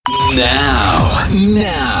Now,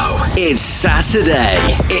 it's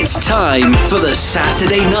Saturday. It's time for the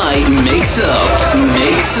Saturday Night Mix-Up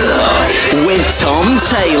with Tom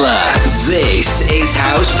Taylor. This is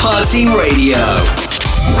House Party Radio.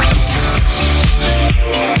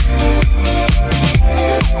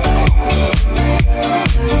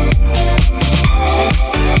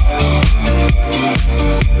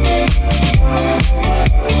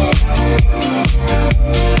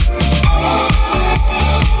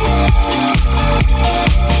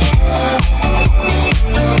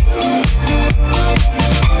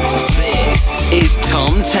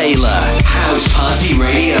 Tom Taylor, House Party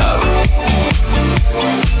Radio.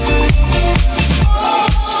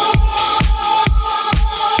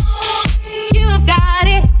 You've got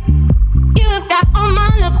it. You've got all my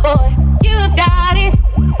love, boy. You've got it.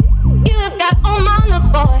 You've got all my love,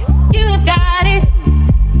 boy. You've got it.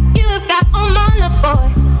 You've got all my love, boy.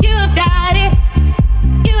 You've got it.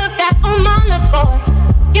 You've got all my love, boy.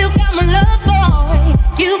 You got my love, boy.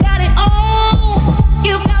 You got it all.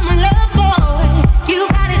 You got my love, boy. You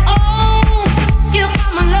got it all. You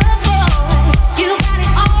got my love, boy. You got it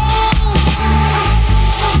all.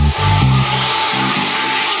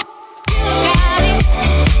 You got it.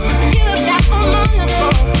 You got all my love,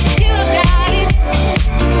 boy. You got it.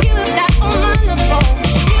 You got all my love, boy.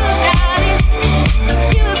 You got it.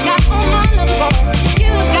 You got all my love, boy.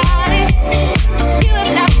 You got it. You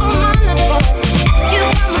got all my love, boy. You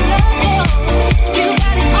got my love, boy. You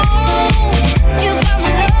got it all. You got my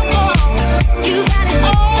love, boy. You got it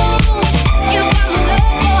all. You got my love,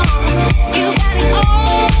 boy. You got it all.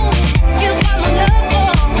 You got my love,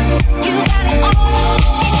 boy. You got it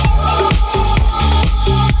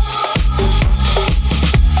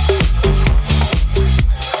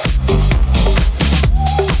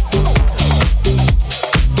all.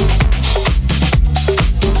 You got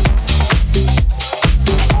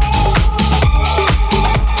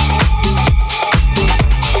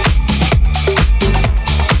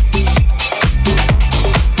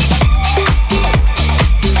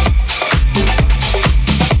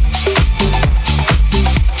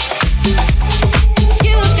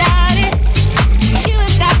You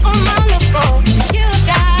got all my love, boy. You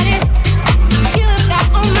got it. You got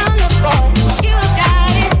all my love, boy. You got it. You got all my love, boy. You got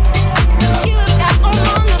it. You got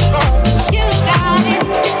all my love, boy. You got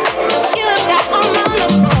my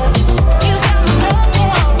love,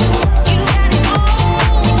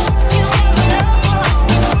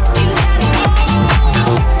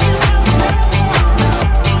 boy.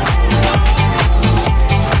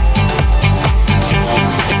 You got it all.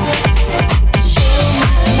 You got my love,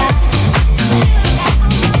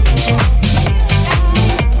 boy. You got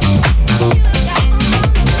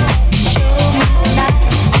it all. You got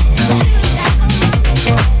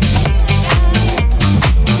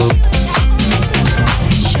my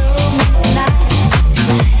love,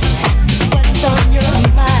 what's on your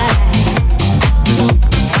mind?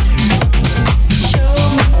 Show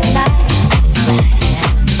me tonight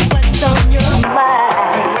what's on your mind.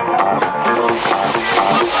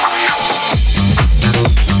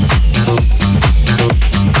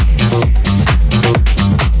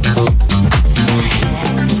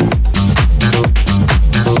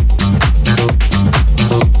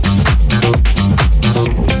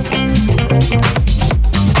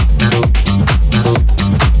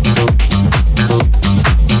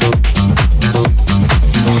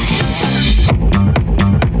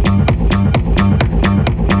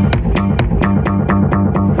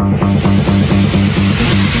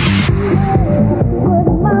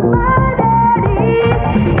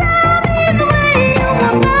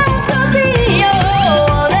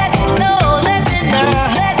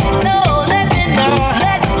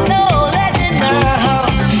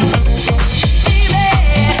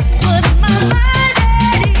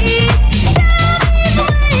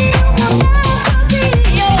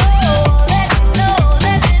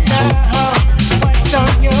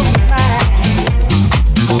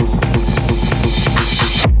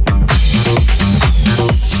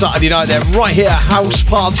 Saturday night there, right here at House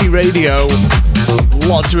Party Radio.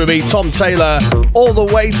 Lots with me, Tom Taylor, all the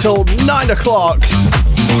way till 9 o'clock.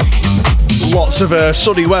 Lots of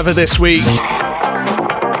sunny weather this week.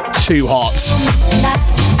 Too hot.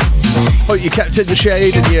 Hope you kept in the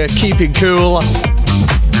shade and you're keeping cool.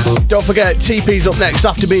 Don't forget, TP's up next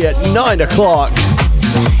after me at 9 o'clock.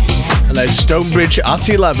 And then Stonebridge at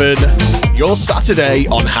 11. Your Saturday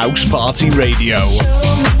on House Party Radio.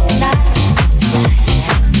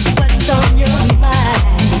 What's on your mind?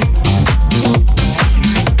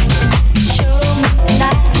 Show me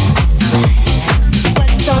tonight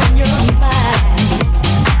what's on your mind.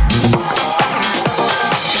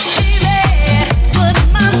 Baby, put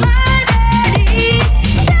my mind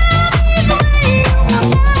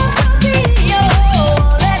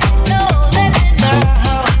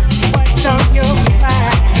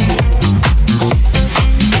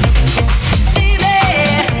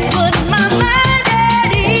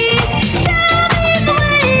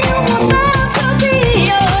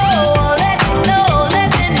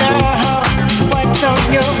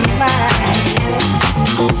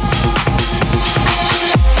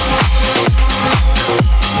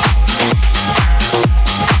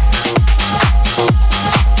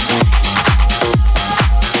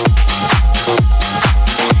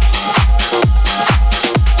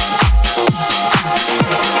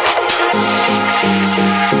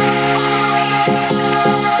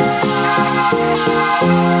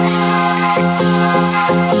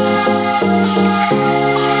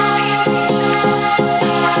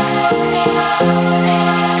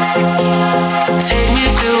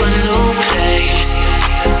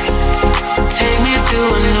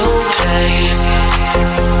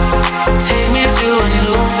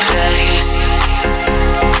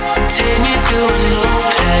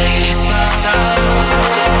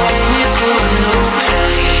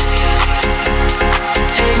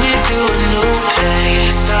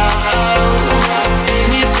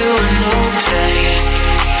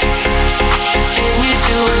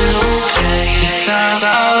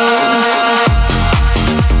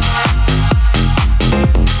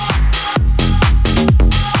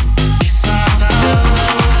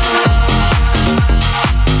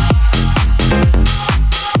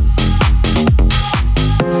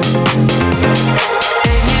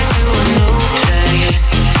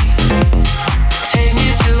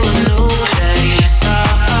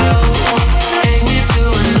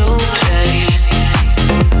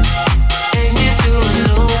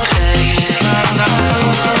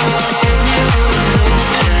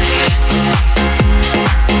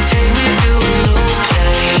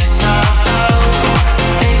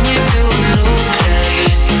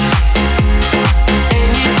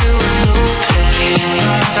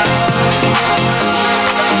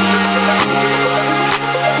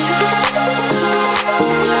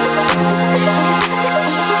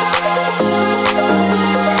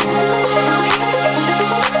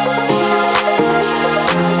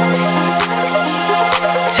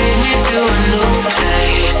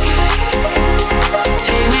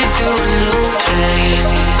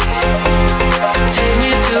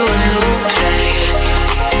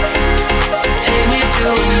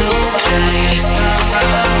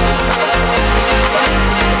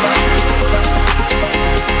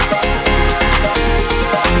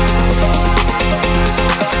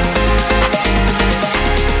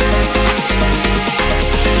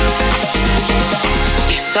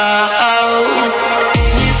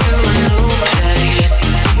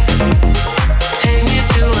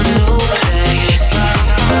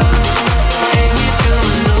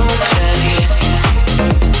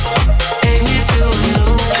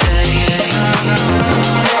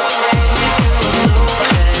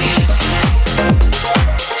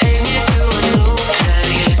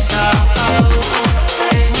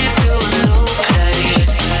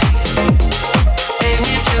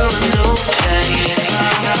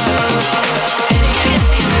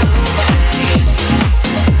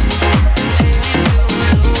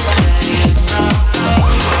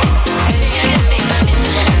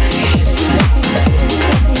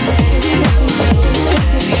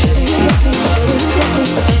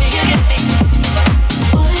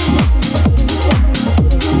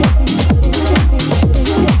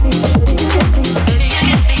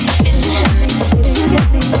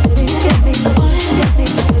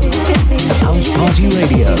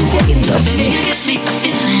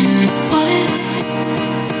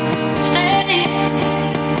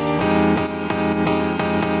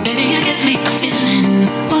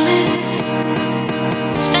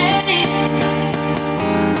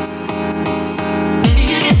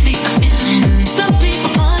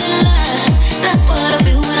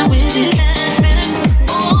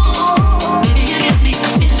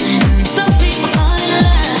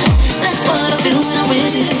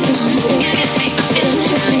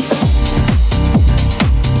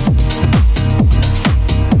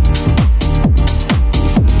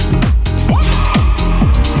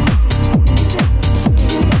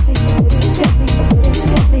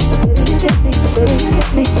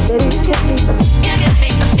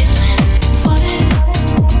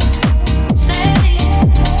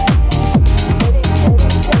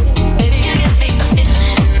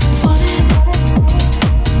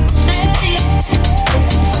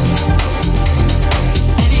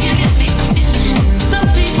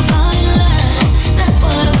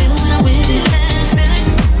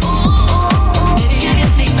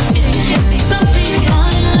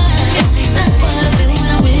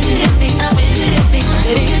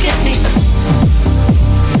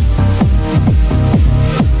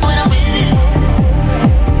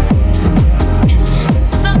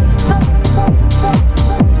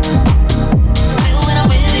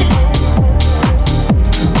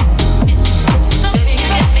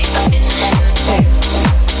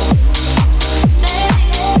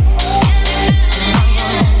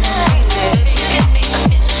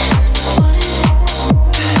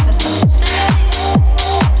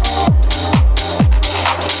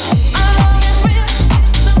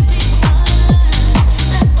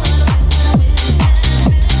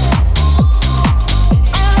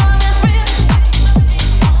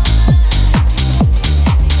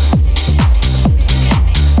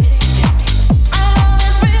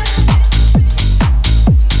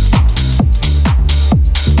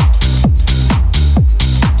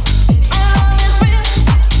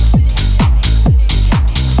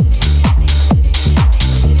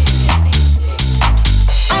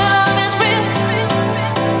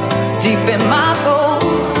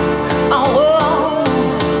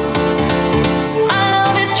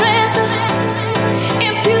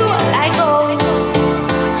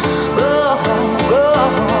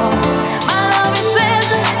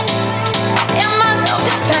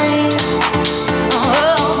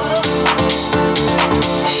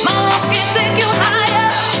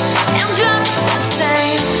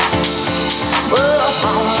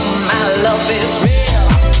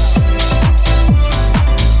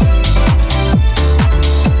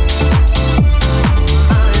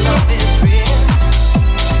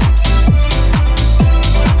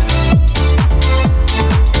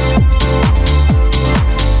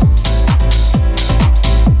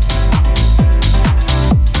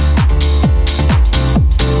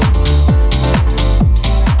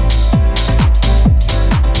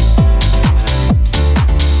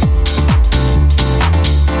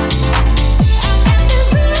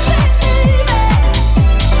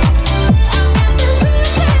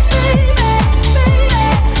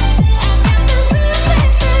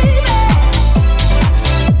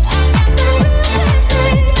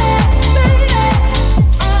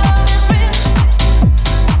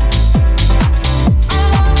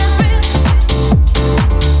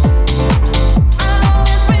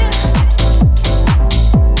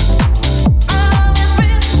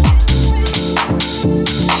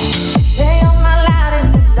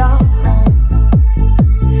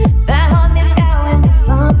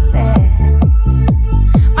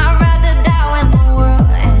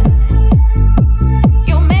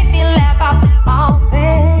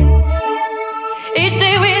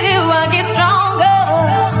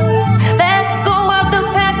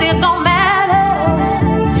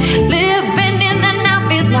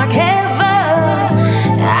like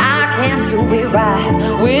heaven. I can't do it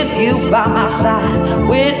right with you by my side,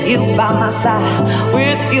 with you by my side,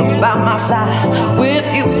 with you by my side,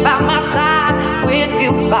 with you by my side, with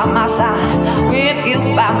you by my side, with you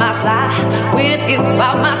by my side, with you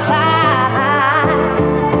by my side.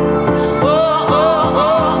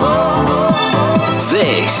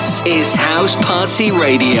 This is House Party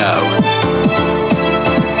Radio.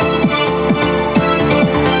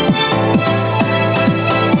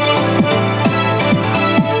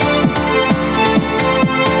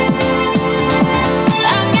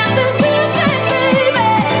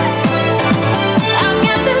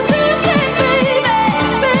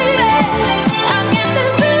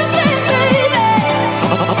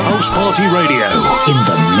 House Party Radio in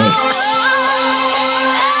the mix.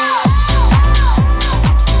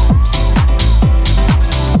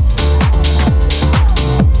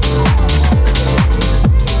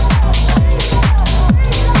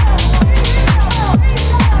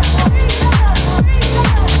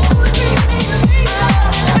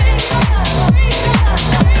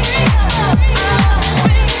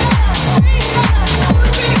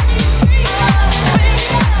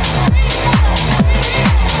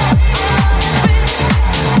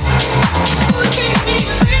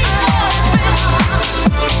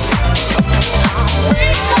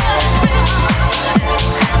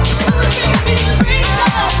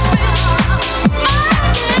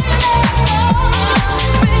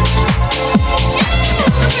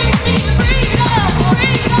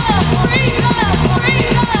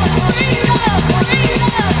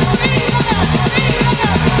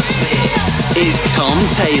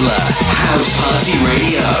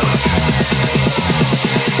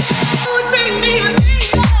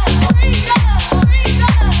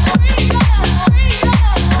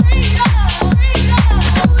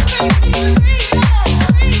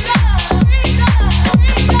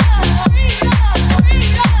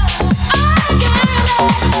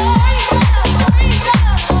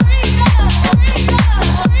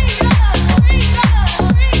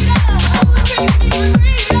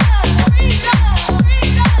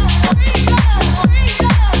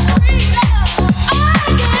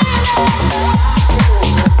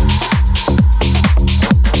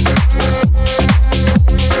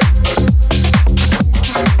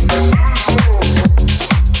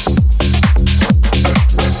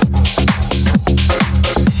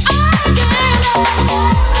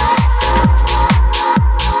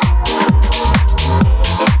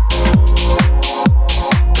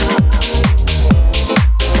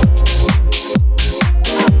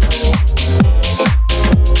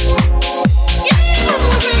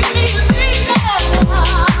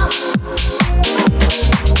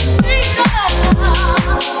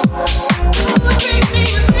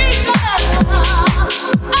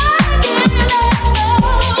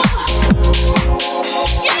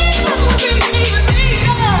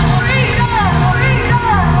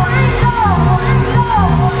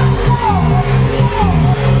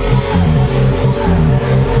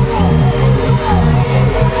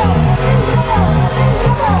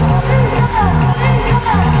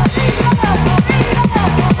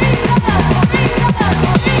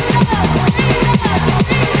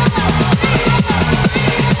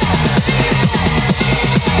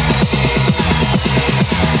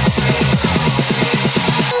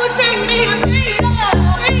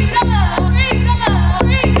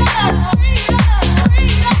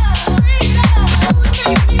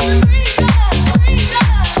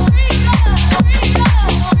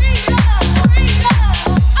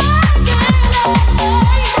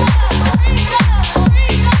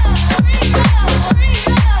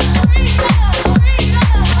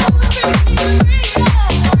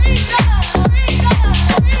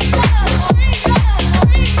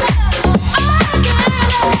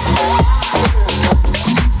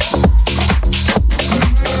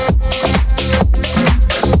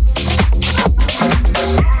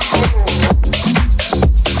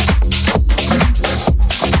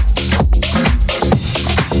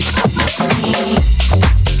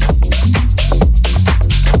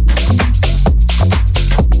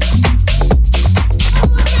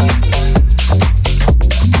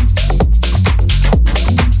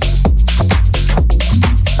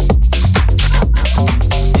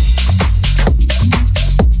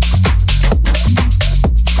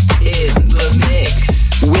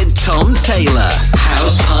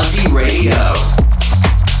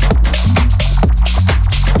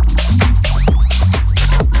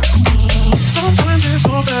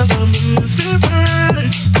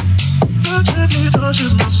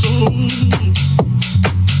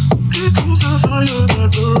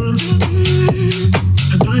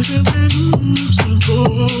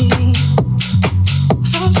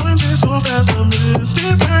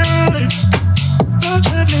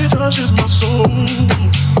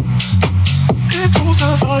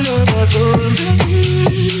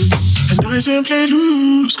 simply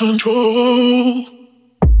lose control.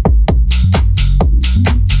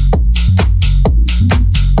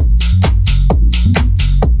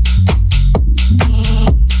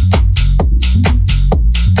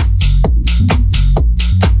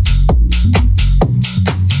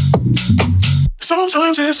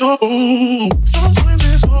 Sometimes it's a boom, sometimes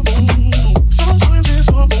it's a boom, sometimes it's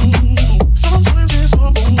a boom, sometimes it's a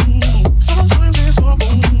boom, sometimes it's a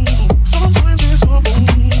boom, sometimes it's a boom,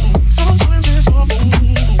 sometimes it's a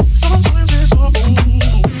boom, sometimes it's a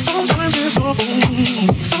boom, sometimes it's a boom,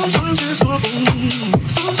 sometimes it's a boom,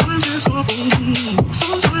 sometimes it's a boom,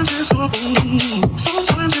 sometimes it's a boom,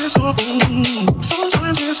 sometimes it's a boom,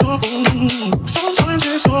 sometimes it's a boom, sometimes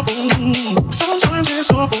it's a boom, sometimes it's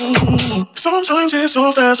a boom. Sometimes it's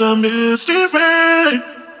soft as a misty rain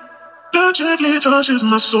that gently touches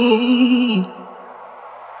my soul.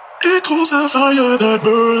 It cools the fire that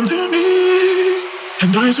burns in me,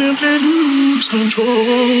 and I simply lose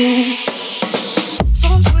control.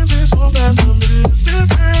 Sometimes it's soft as a misty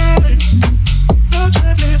rain that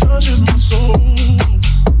gently touches my soul.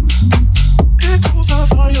 It cools the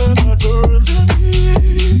fire that burns in me,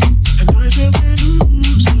 and I simply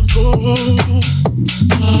lose control.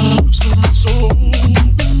 Lose my soul,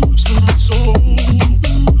 lose my soul,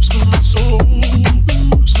 lose my soul,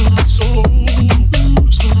 lose my soul,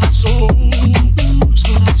 lose my soul, lose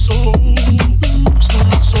my soul, lose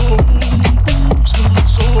my soul, lose my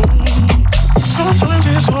soul. Sometimes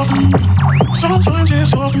it's all good, sometimes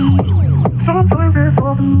it's all good, sometimes it's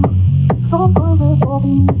all good, sometimes it's all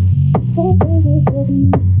good, sometimes it's all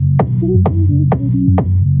good.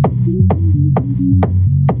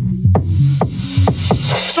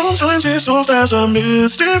 Sometimes it's soft as a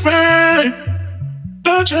misty rain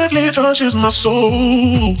that gently touches my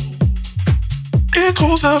soul. It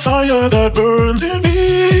cools the fire that burns in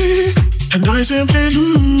me, and I simply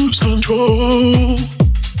lose control.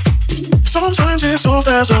 Sometimes it's soft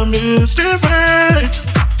as a misty rain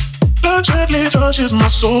that gently touches my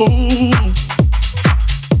soul.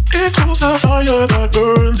 It cools the fire that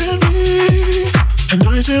burns in me, and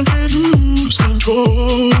I simply lose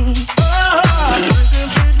control. And I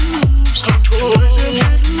simply lose control. I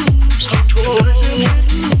simply lose control. I simply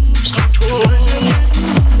lose control. I simply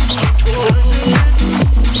lose control. I simply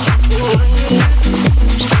lose control. I simply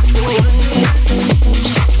lose control. I simply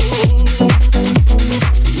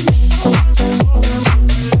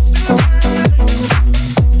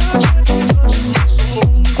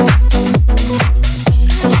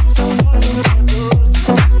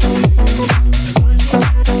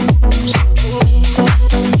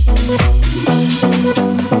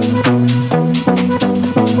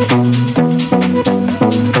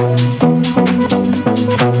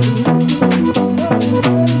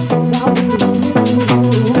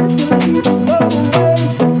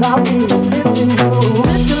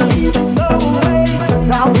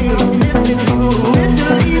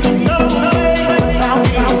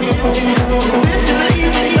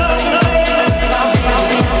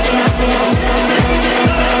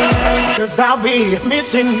I'll be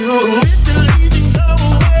missing you. With the leaving go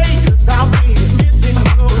away, 'cause I'll be missing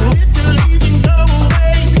you. With the leaving go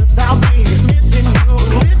away, 'cause I'll be missing you.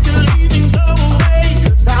 With the leaving go away,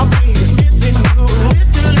 'cause I'll be missing you. With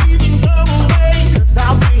the leaving go away, 'cause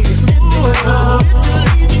I'll be missing you. With the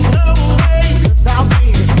leaving go away, 'cause I'll be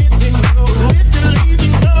missing you. With the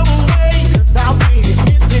leaving go away, 'cause I'll be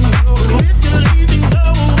missing you. With the leaving go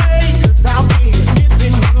away, 'cause I'll be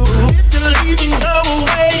missing you. With the leaving go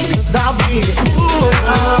away, 'cause I'll be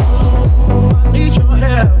I need your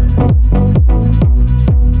help.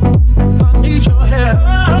 I need your help.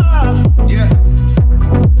 Yeah.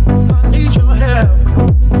 I need your help.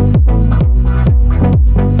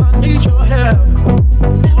 I need your help. I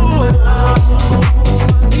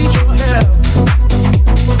need your help.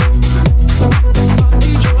 I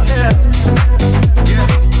need your help. Yeah.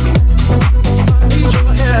 I need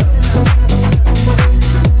your help.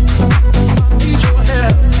 I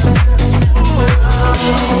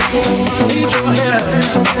need your help. I need your help.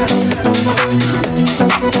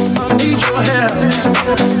 I need your help.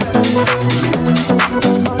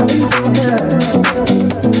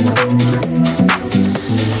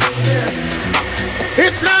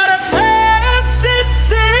 It's not a fancy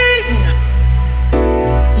thing.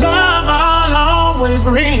 Love I'll always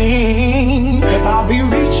bring. 'Cause I'll be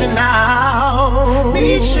reaching out,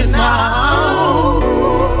 reaching out.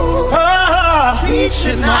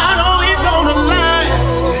 Reaching out. I know it's gonna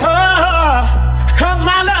last. 'Cause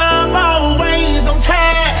my love always on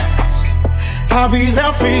task. I'll be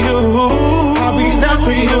there for you. I'll be there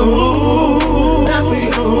for you. There for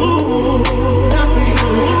you. There for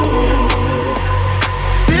you.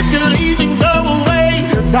 If you're leaving, go.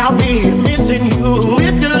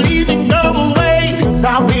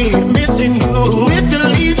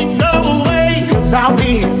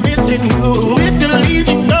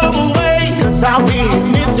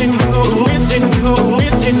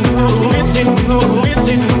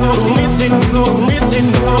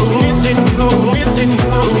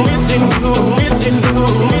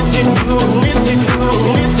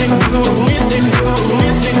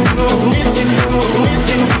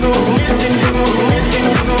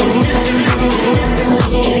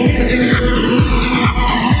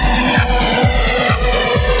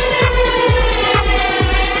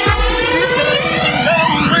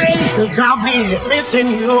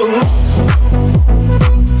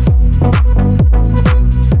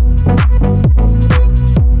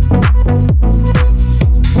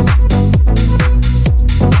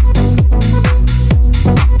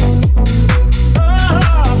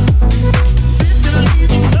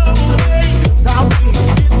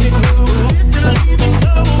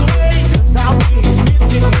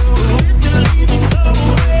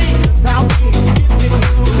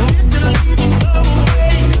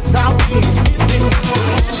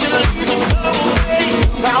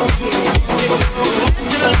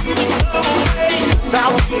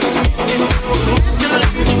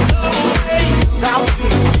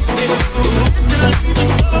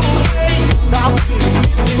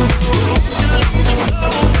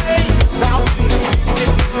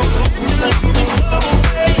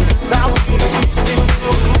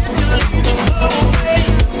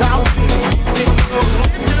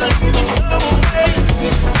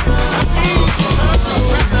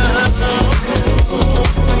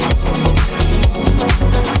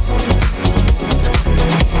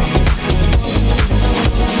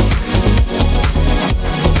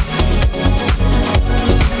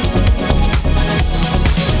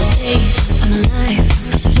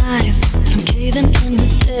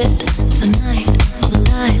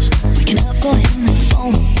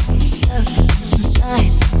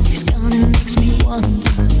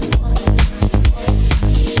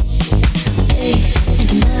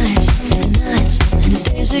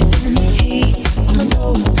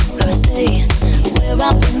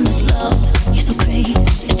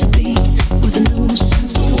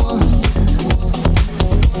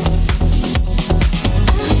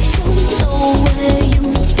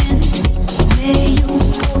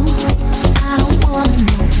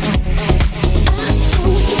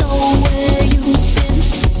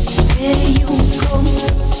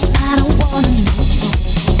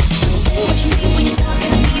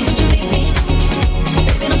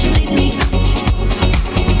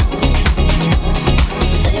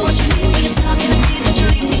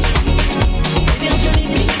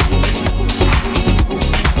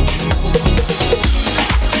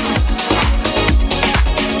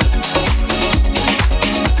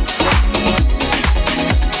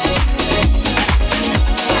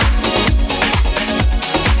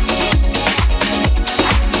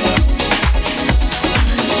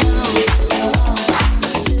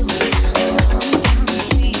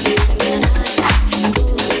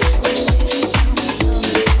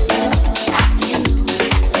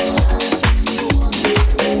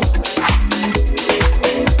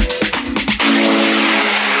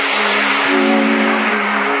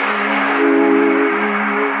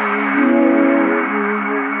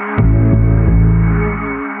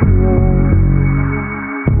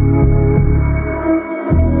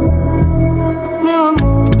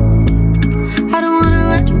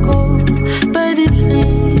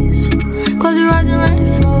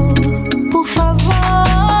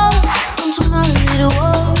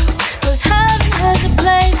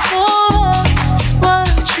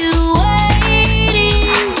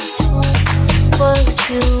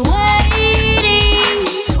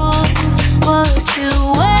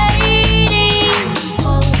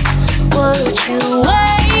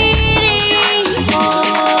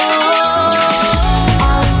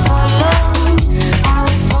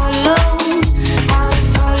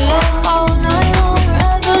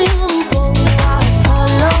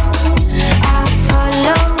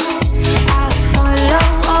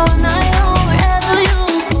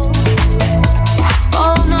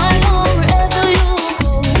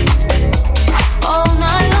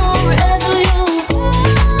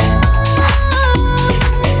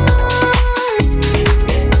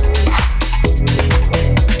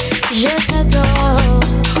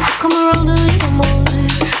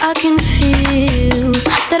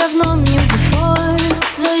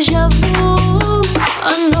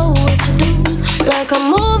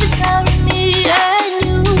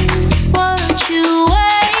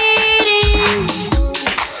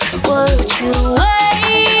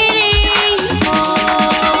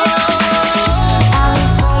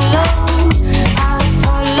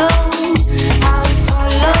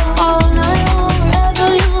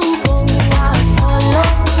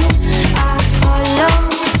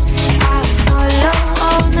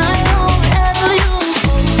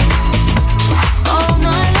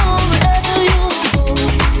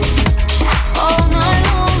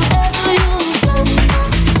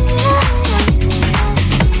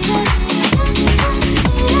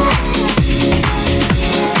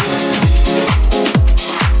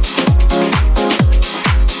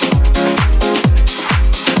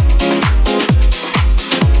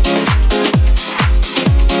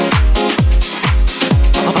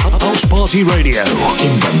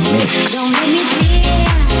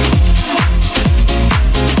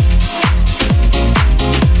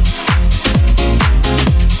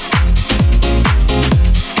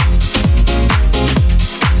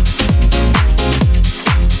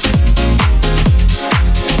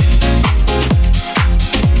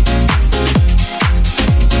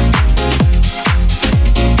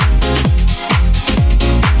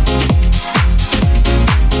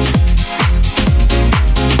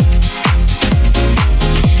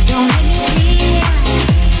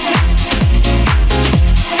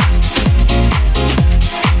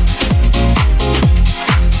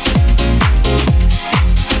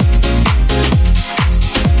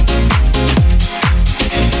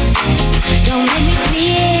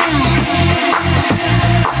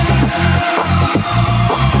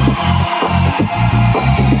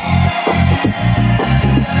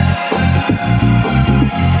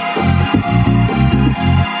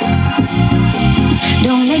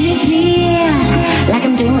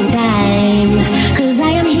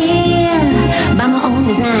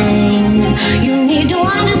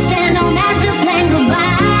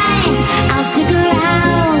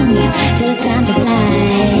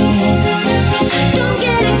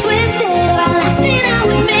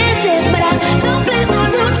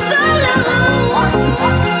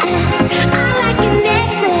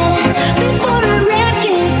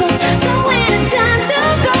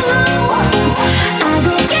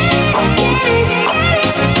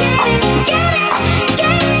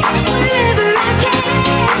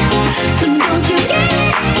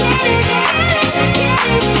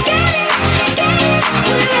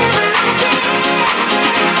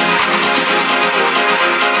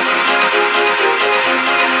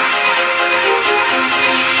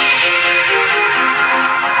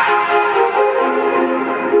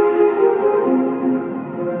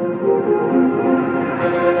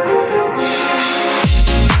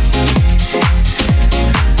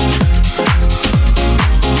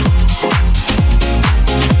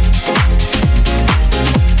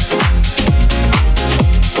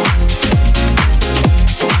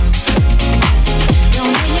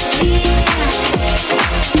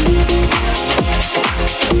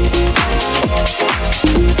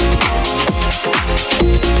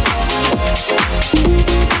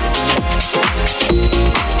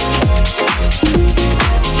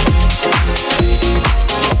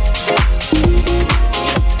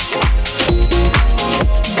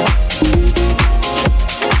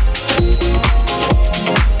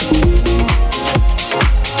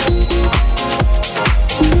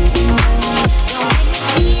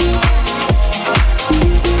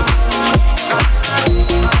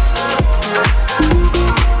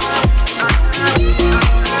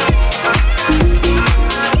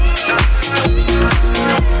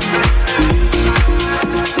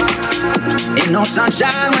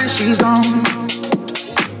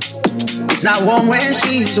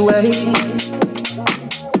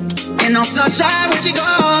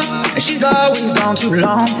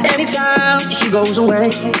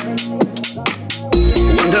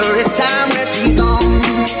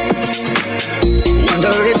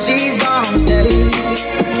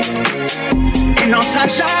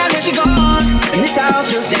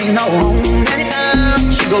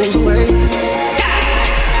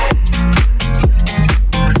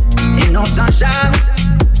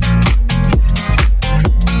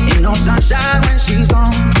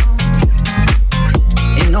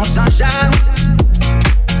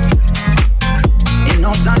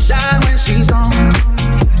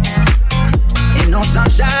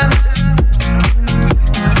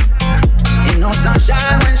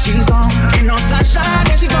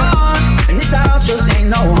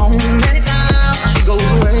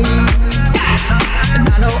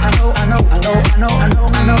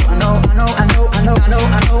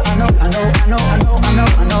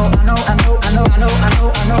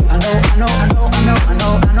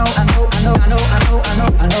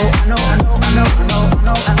 Ain't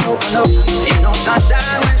no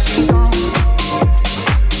sunshine when she's gone.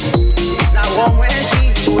 It's not warm when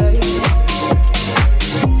she's away.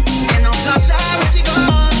 Ain't no sunshine when she's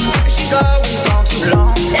gone. She's always gone too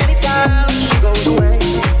long. Anytime she goes away.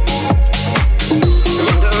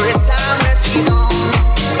 Wonder it's time that she's gone.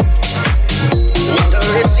 Wonder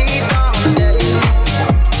if she's gonna stay.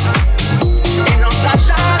 Ain't no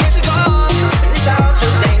sunshine when she's gone. And this house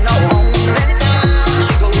just ain't no home. Anytime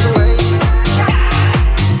she goes away.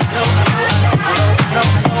 No.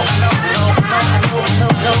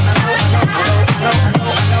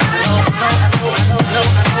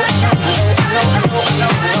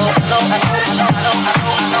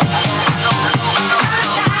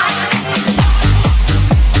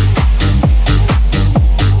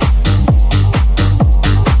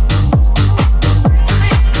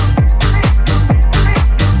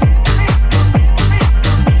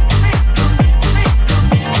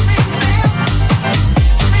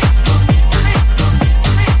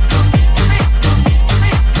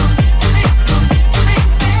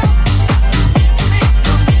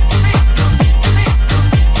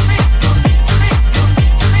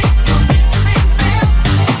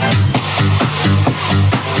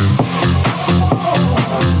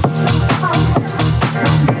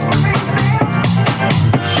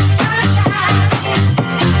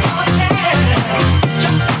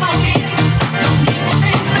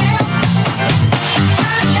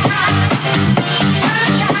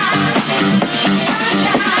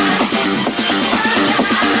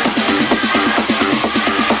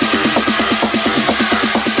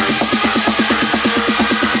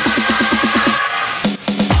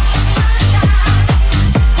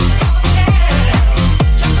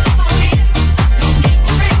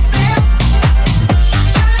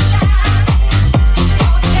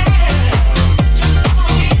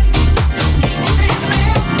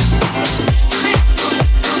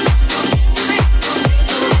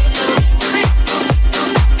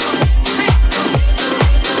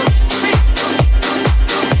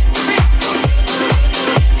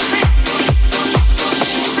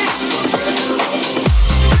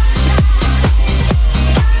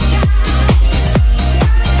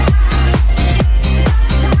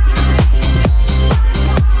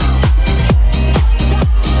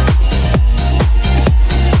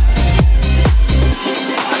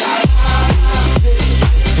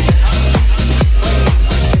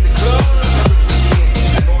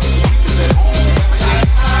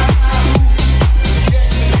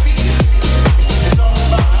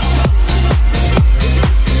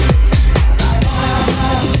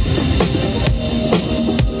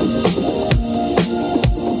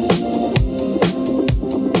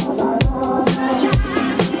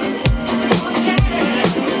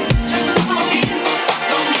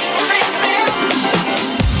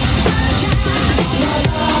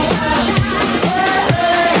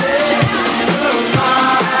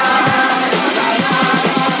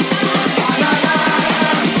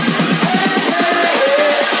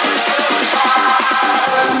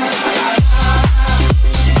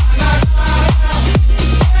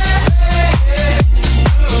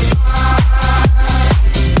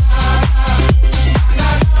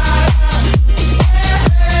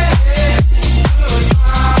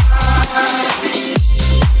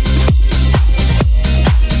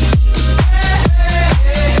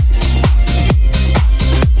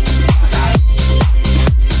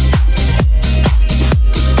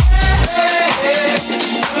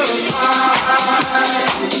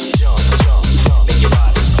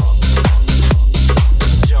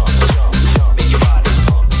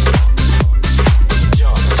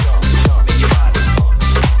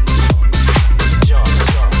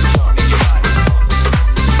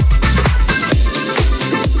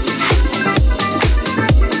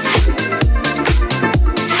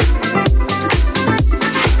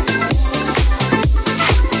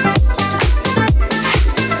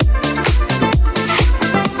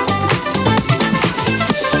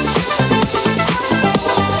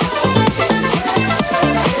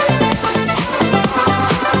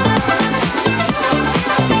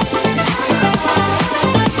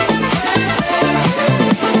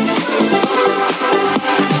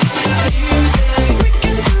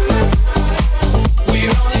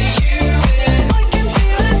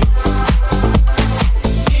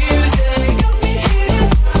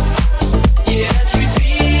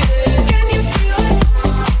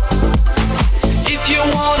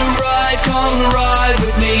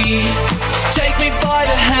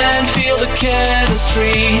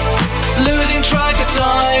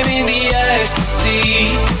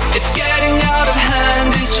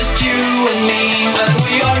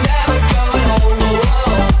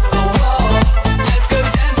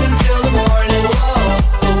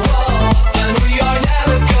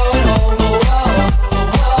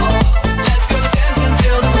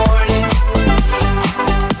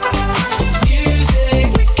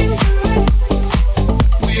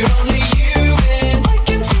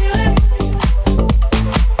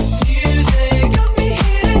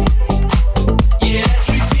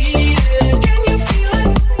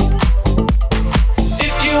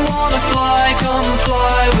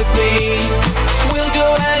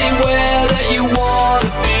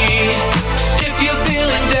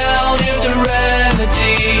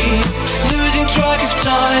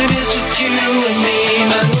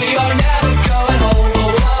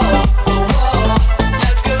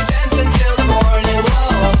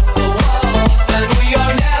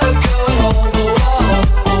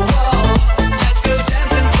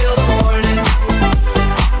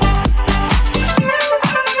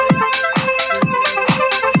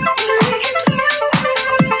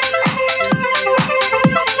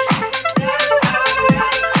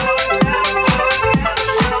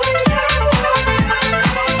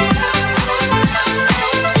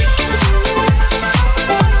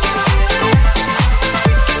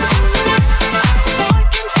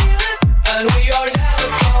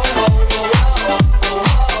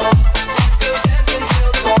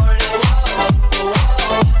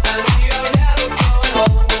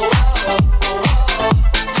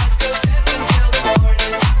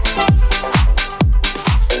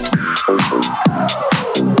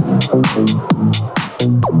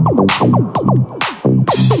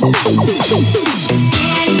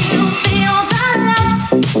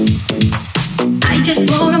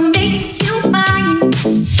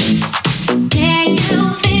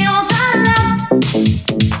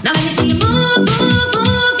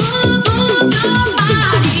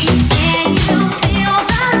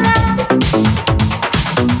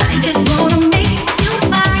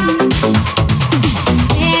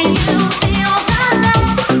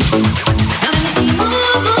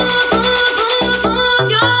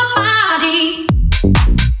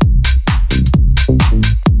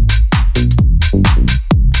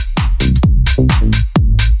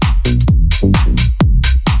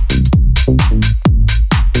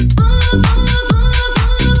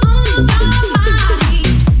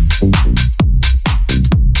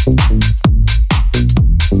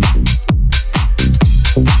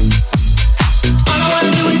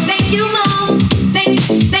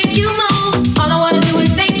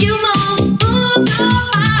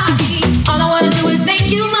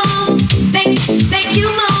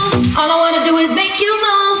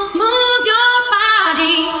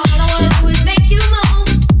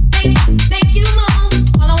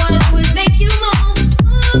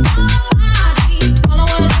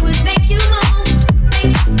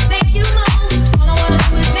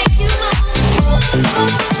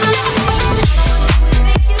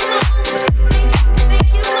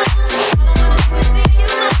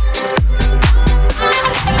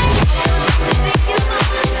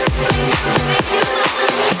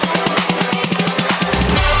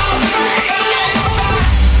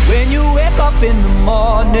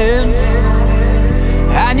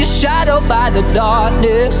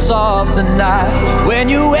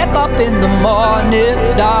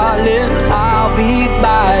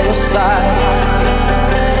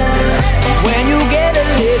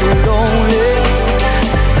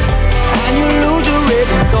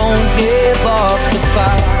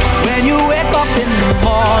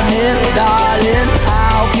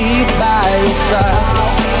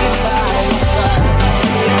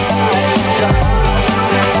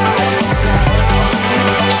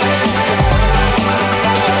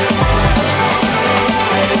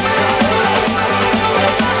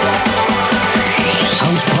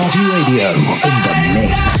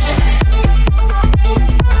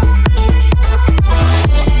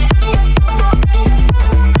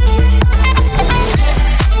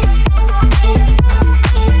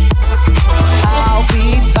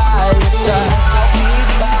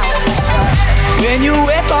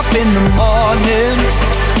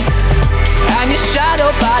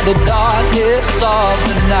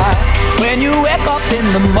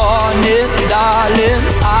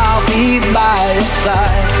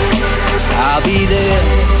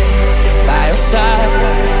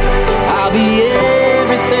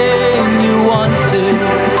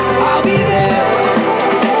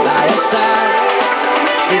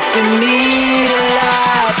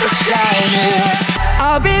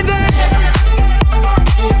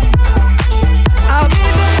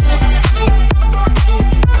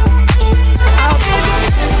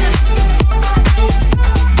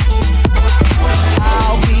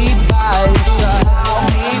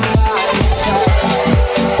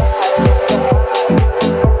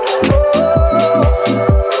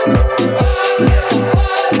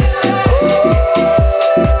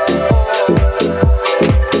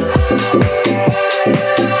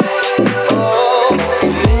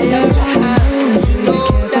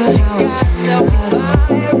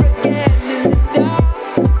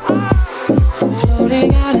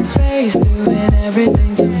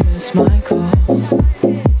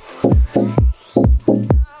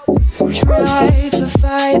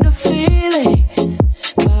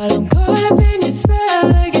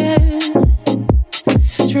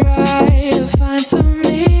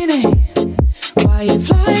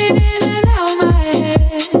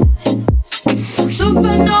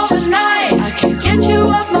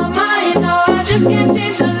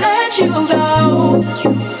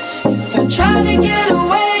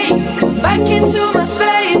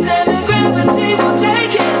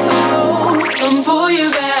 Pull you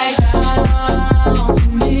back.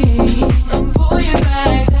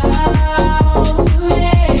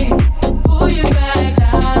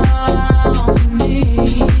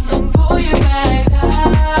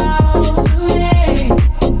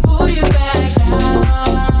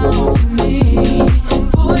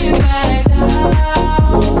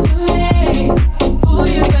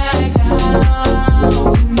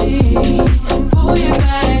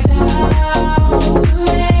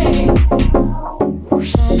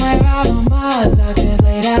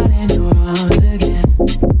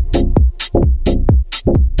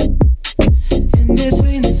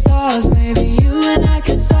 lost, maybe you and I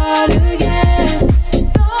can start again.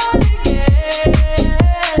 Start again.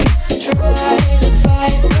 Try to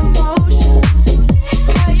fight emotions,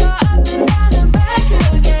 but you're up and down and back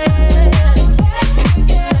again. Back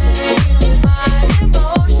again. My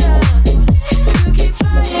emotions, you keep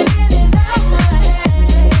flying in and out my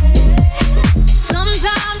head.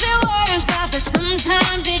 Sometimes it works out, but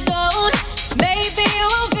sometimes it don't. Maybe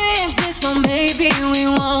we'll fix this, or maybe we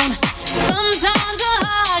won't. Sometimes a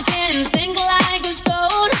heart can sink like a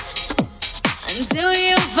stone until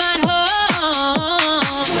you find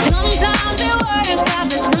home. Sometimes it works out,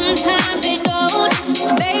 but sometimes it don't.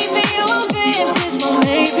 Maybe we'll fix this, or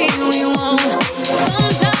maybe we won't.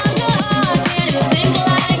 Sometimes a heart can sink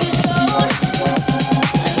like a stone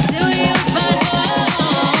until you find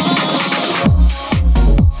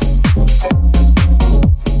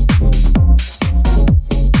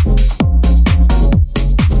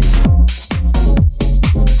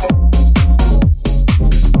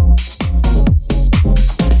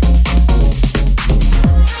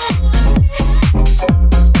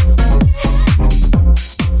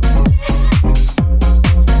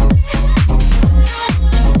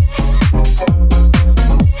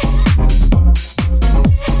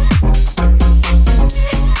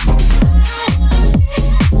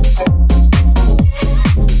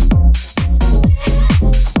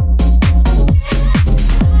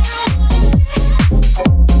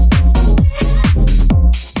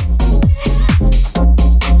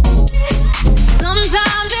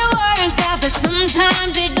Sometimes it works out, but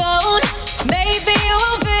sometimes it don't. Maybe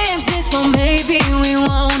we'll fix this, or maybe we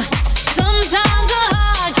won't. Sometimes a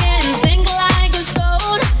heart can sink like a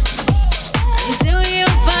stone until you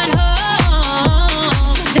find home.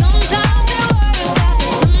 Sometimes it works out, but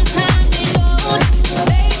sometimes it don't.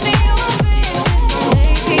 Maybe we'll fix this, or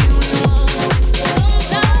maybe we won't. Sometimes a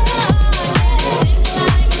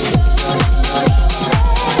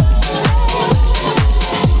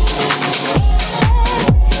heart can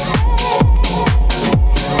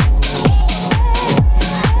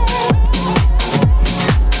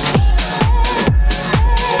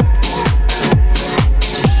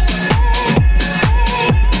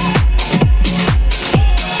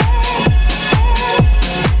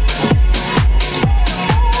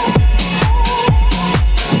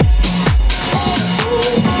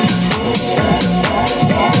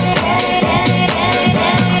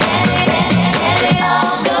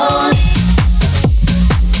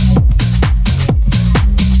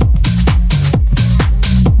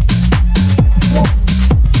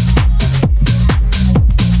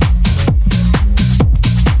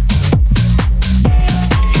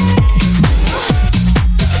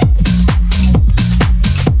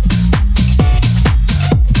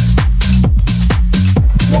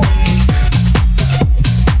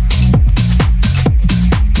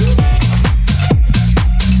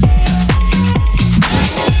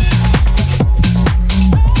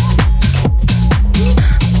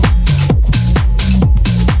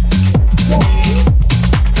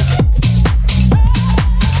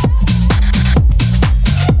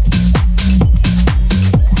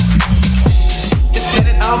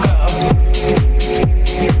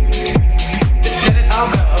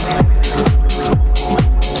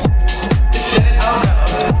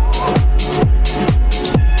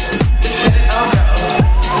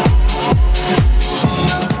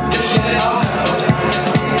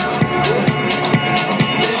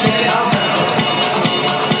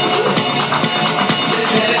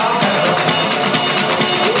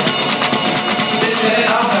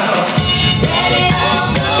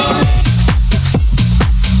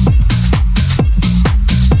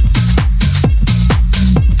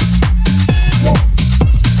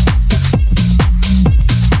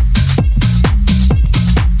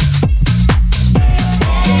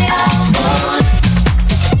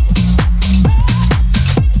sink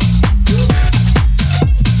like a stone.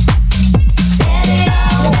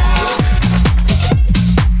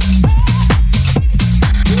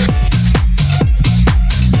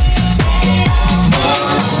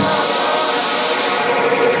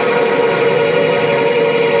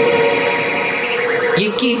 You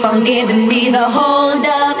keep on giving me the hold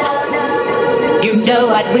up. You know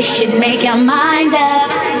what, we should make our mind up.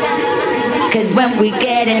 Cause when we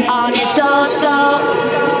getting on it so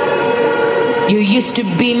you used to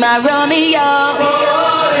be my Romeo.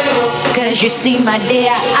 Cause you see my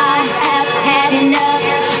dear, I have had enough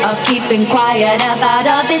of keeping quiet about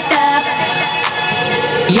all this stuff.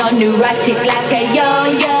 You're neurotic like a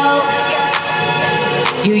yo-yo.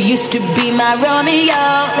 You used to be my Romeo.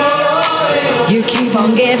 You keep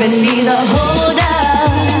on giving me the hold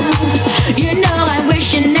up. You know I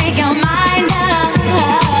wish you'd make your mind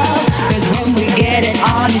up.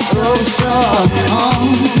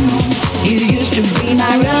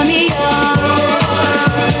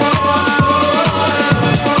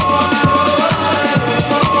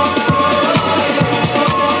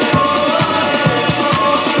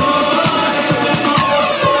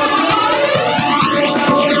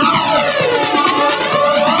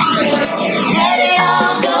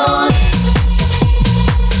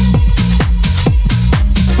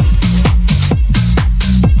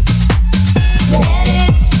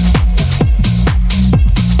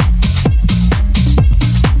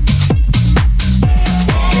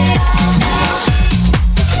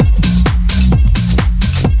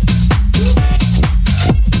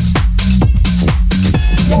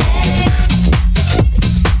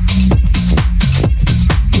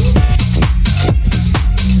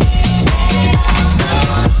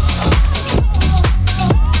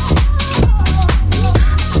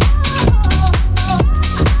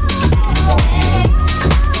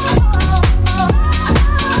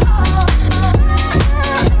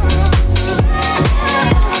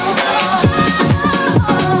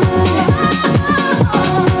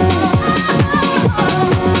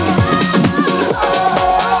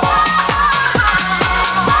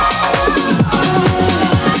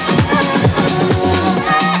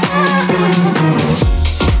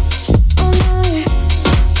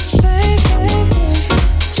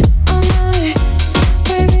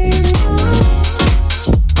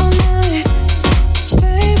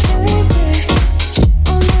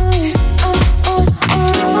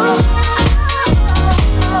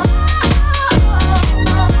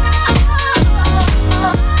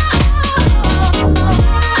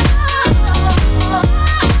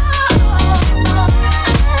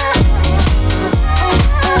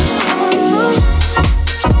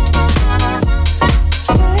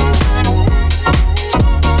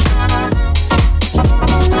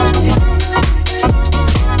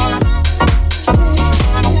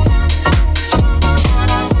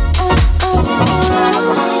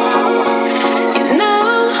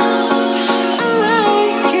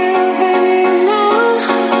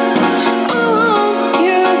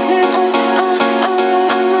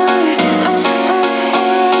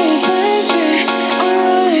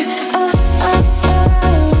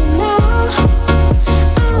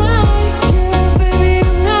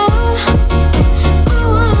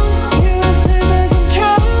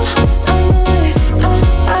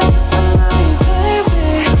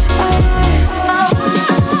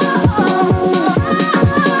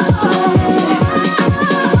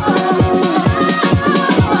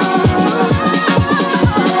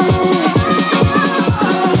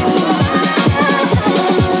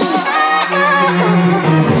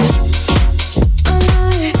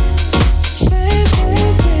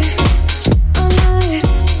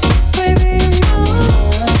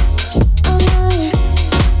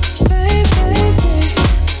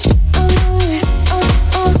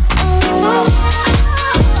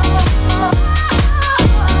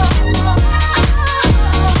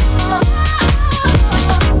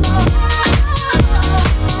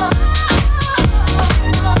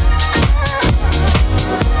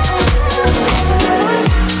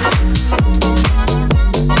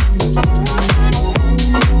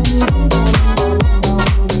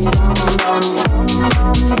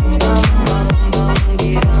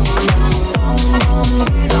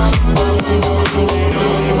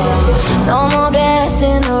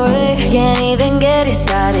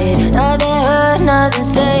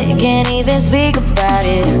 about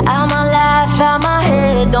it. Out my life, out my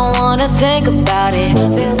head, don't wanna think about it.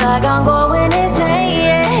 Feels like I'm going insane,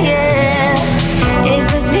 yeah, yeah.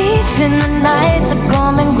 It's a thief in the night to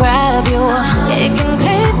come and grab you. It can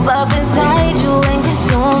creep up inside you and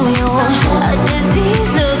consume you. A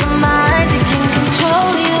disease of the mind, it can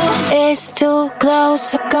control you. It's too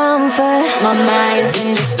close for comfort. My mind's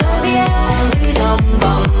in disturbia. Dum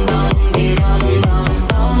bum bum, dum bum bum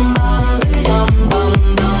bum, dum bum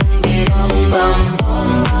bum, dum bum bum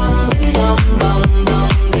bum, dum bum bum,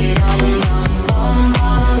 dum bum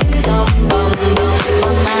bum, dum bum bum.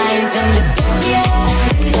 My mind's in disturbia.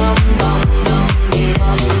 Dum bum bum, dum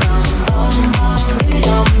bum bum bum,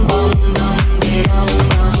 dum bum bum, dum bum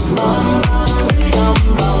bum bum, dum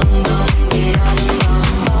bum bum,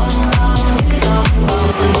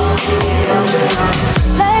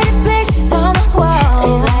 Painted pictures on the wall.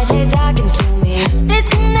 It's like they talking to me.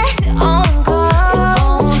 Disconnected on call. Your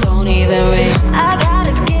phones don't even ring. I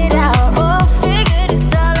gotta get out or figure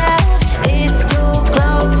this all out. It's too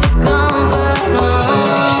close for comfort. No.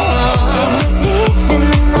 It's a thief in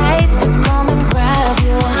the night to come and grab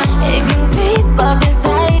you. It can creep up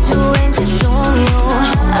inside you and consume you.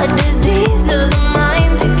 A disease of the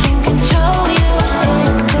mind that can control you.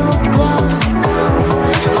 It's too close for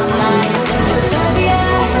comfort. My mind's in disturbia.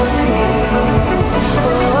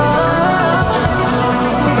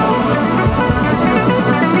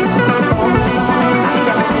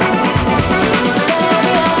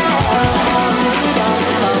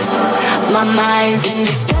 My mind's in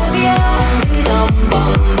disturbia. Dum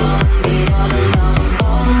bum bum, dum bum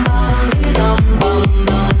bum, dum bum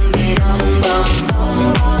bum, dum bum bum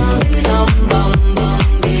bum, dum bum bum,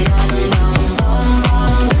 dum bum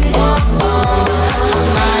bum, dum bum.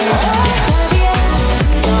 My mind's in disturbia.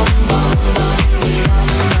 Dum bum bum,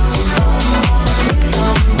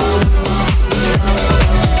 dum bum bum,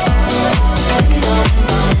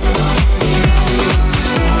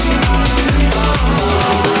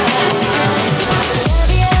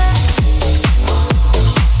 disturbia.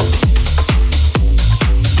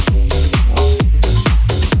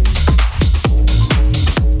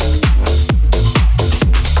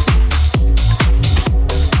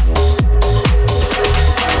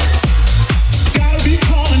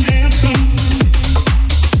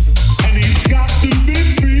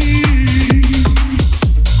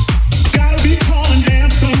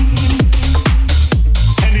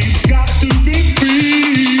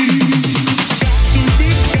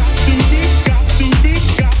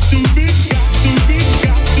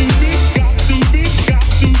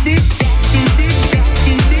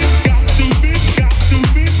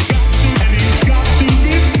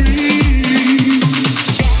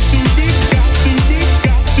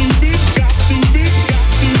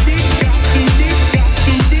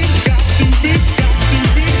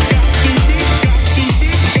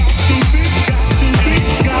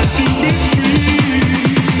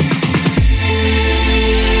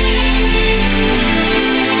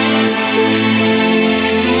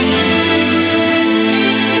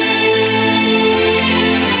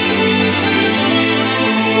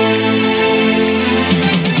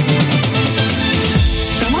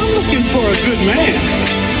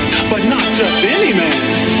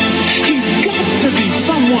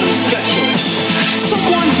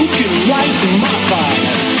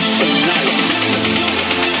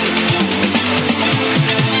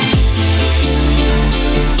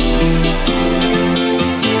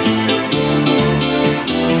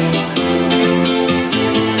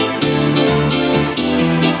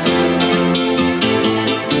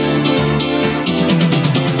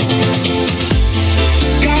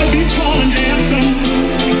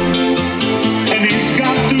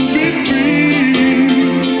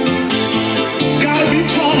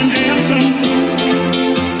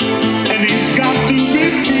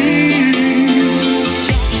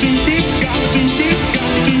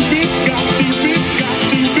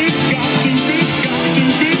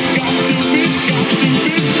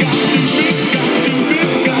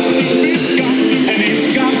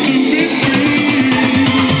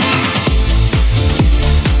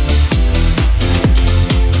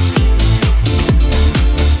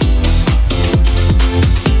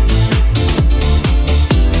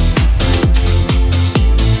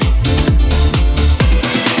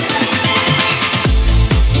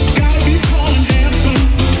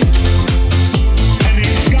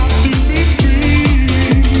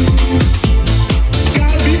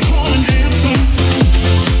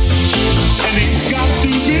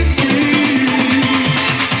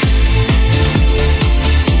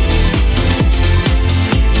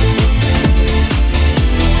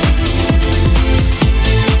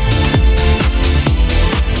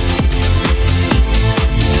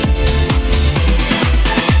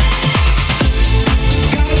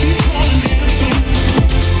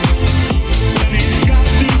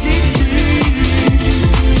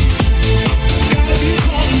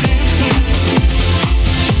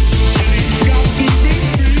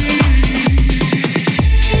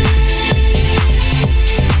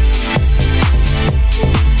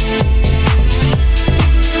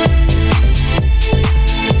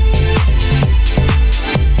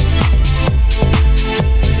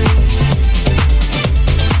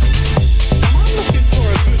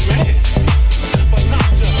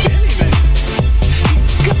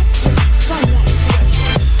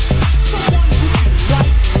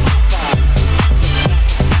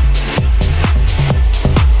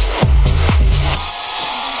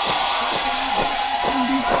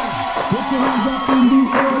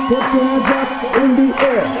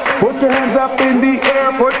 Put your hands up in the air,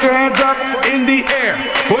 put your hands up in the air.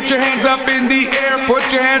 Put your hands up in the air,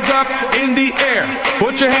 put your hands up in the air.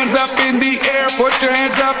 Put your hands up in the air, put your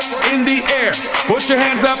hands up in the air. Put your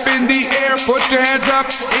hands up in the air, put your hands up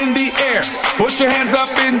in the air. Put your hands up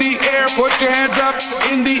in the air, put your hands up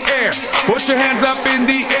in the air. Put your hands up in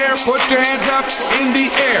the air, put your hands up in the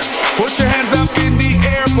air. Put your hands up in the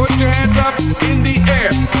air, put your hands up in the air.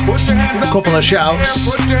 Put your hands up. Couple of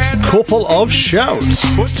shouts. Couple of shouts.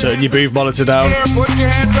 Turn your booth monitor down.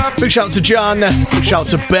 Big shout to Jan. Big shout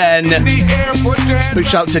to Ben. Big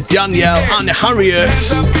shout to Danielle and Harriet.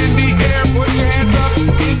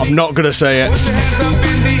 I'm not gonna say it.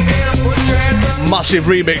 Massive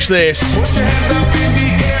remix this.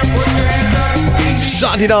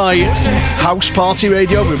 Saturday night house party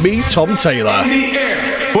radio with me, Tom Taylor.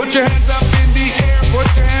 Put your hands up in the air,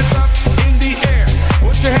 put your hands up in the air.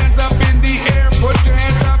 Put your hands up in the air, put your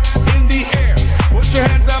hands up in the air. Put your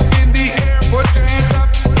hands up in the air, put your hands up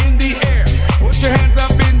in the air. Put your hands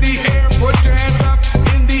up in the air, put your hands up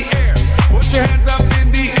in the air. Put your hands up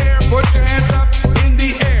in the air, put your hands up in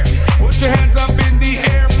the air. Put your hands up in the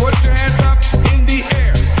air, put your hands up in the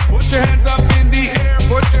air. Put your hands up in the air, put your hands up in the air. Put your hands up in the air,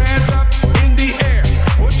 put your hands up in the air.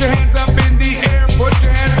 Put your hands up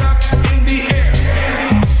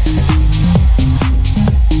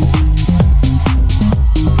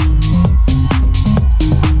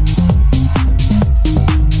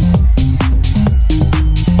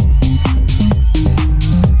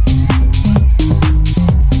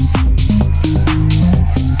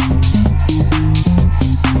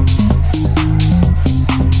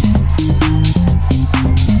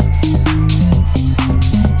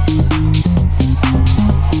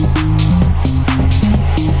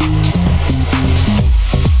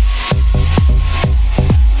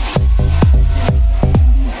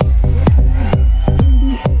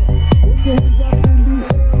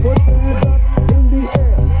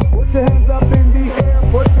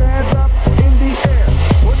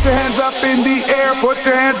in the air. Put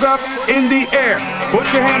your hands up in the air.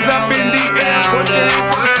 Put your hands up in the air.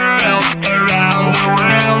 Around the world, around the world, around the world,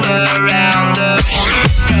 around the world, around the world,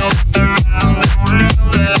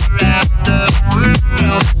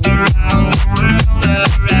 around the world, around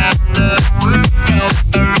the world, around the world,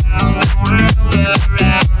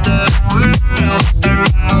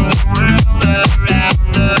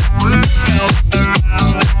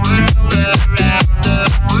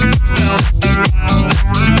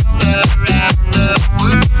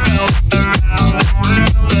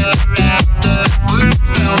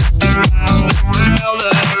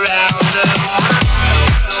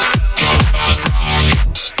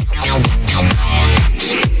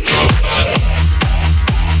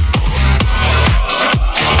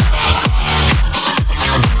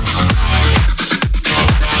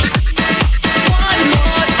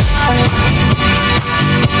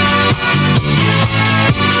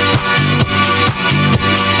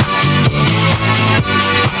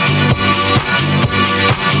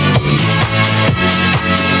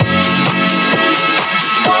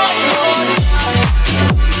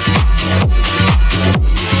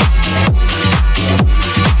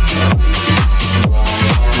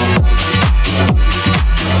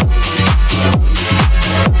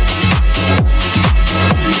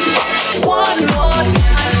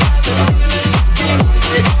 the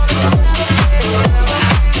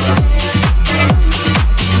world,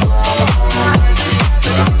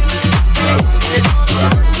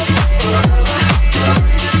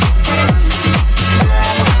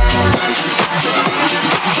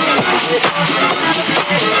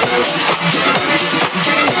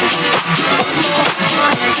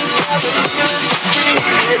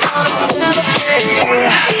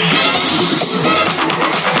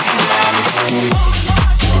 around the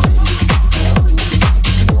world,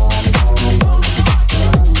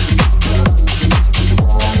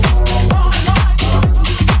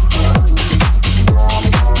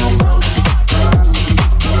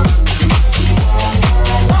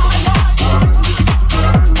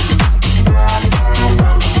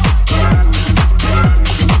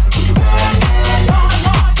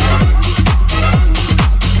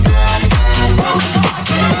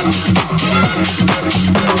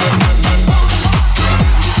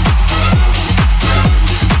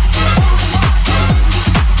 the world,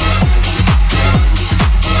 around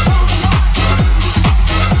the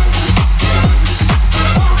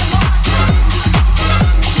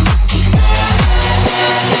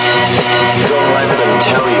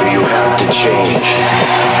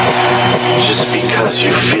because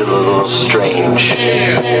you feel a little strange.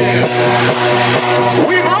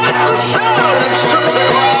 We brought the sound and shook the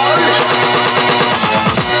ground.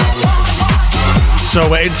 So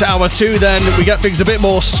we're into hour 2 then. We get things a bit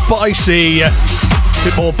more spicy, a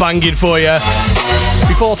bit more banging for you.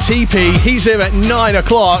 Before TP, he's here at 9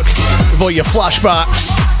 o'clock with all your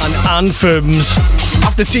flashbacks and anthems.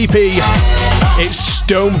 After TP, it's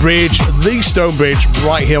Stonebridge, the Stonebridge,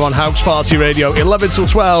 right here on House Party Radio, 11 till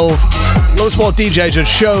 12. Loads more DJs and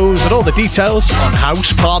shows and all the details on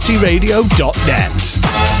housepartyradio.net.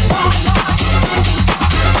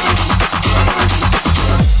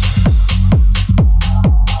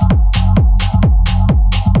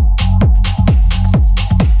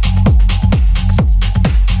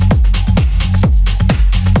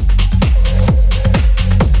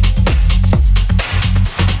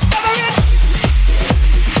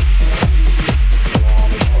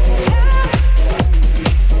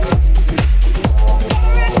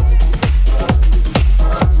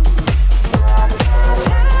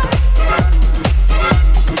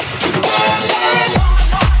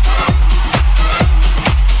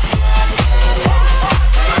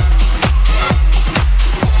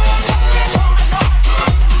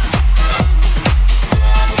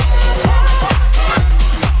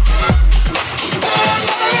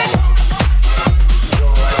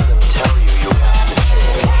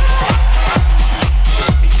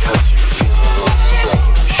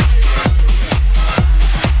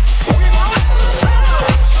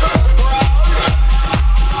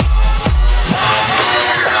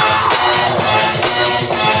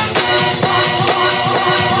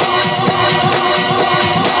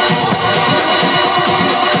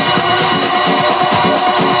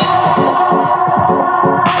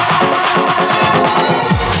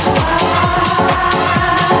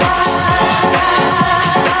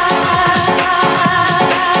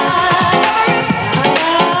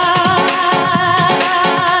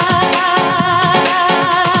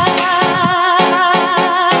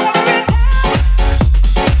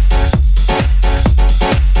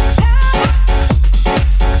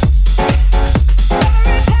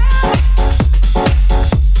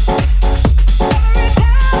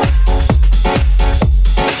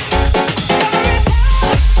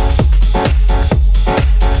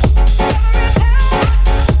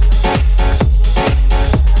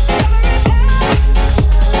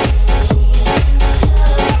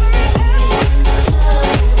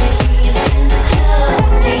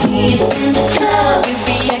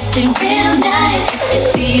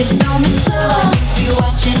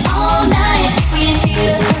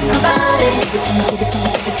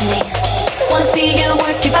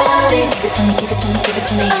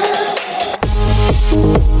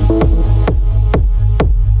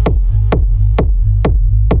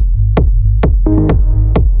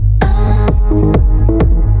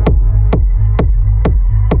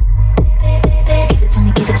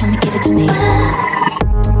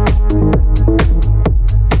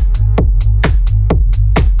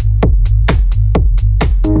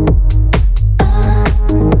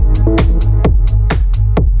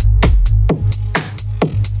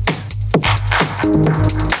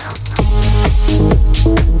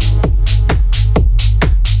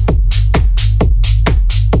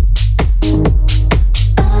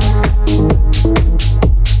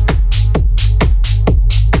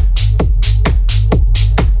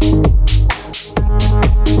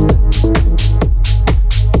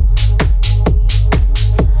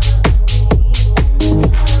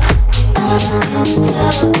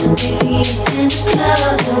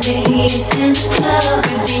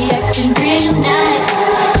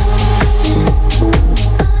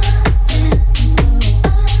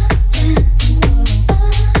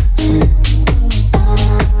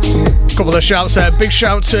 Shouts there. Big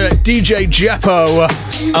shout to DJ Jeppo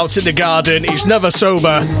out in the garden. He's never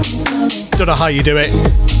sober. Don't know how you do it.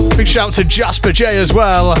 Big shout to Jasper J as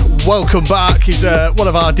well. Welcome back. He's one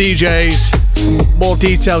of our DJs. More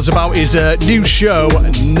details about his new show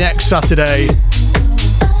next Saturday.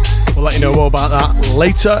 We'll let you know more about that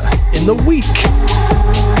later in the week.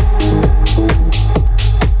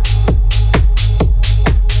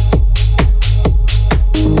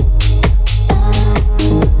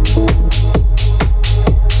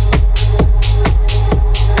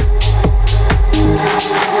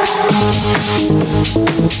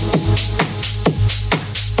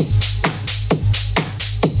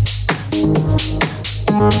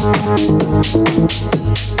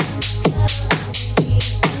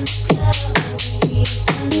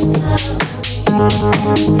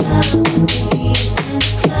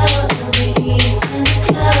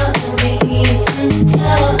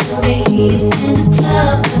 He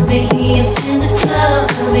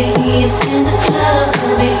is in the club.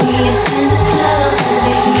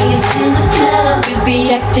 in the club, you'll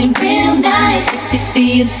be acting real nice. If you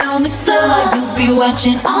see us on the floor, you'll be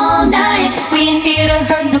watching all night. We ain't here to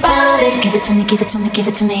hurt nobody. So give it to me, give it to me, give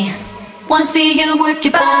it to me. Wanna see you work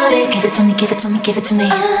your body. So give it to me, give it to me, give it to me.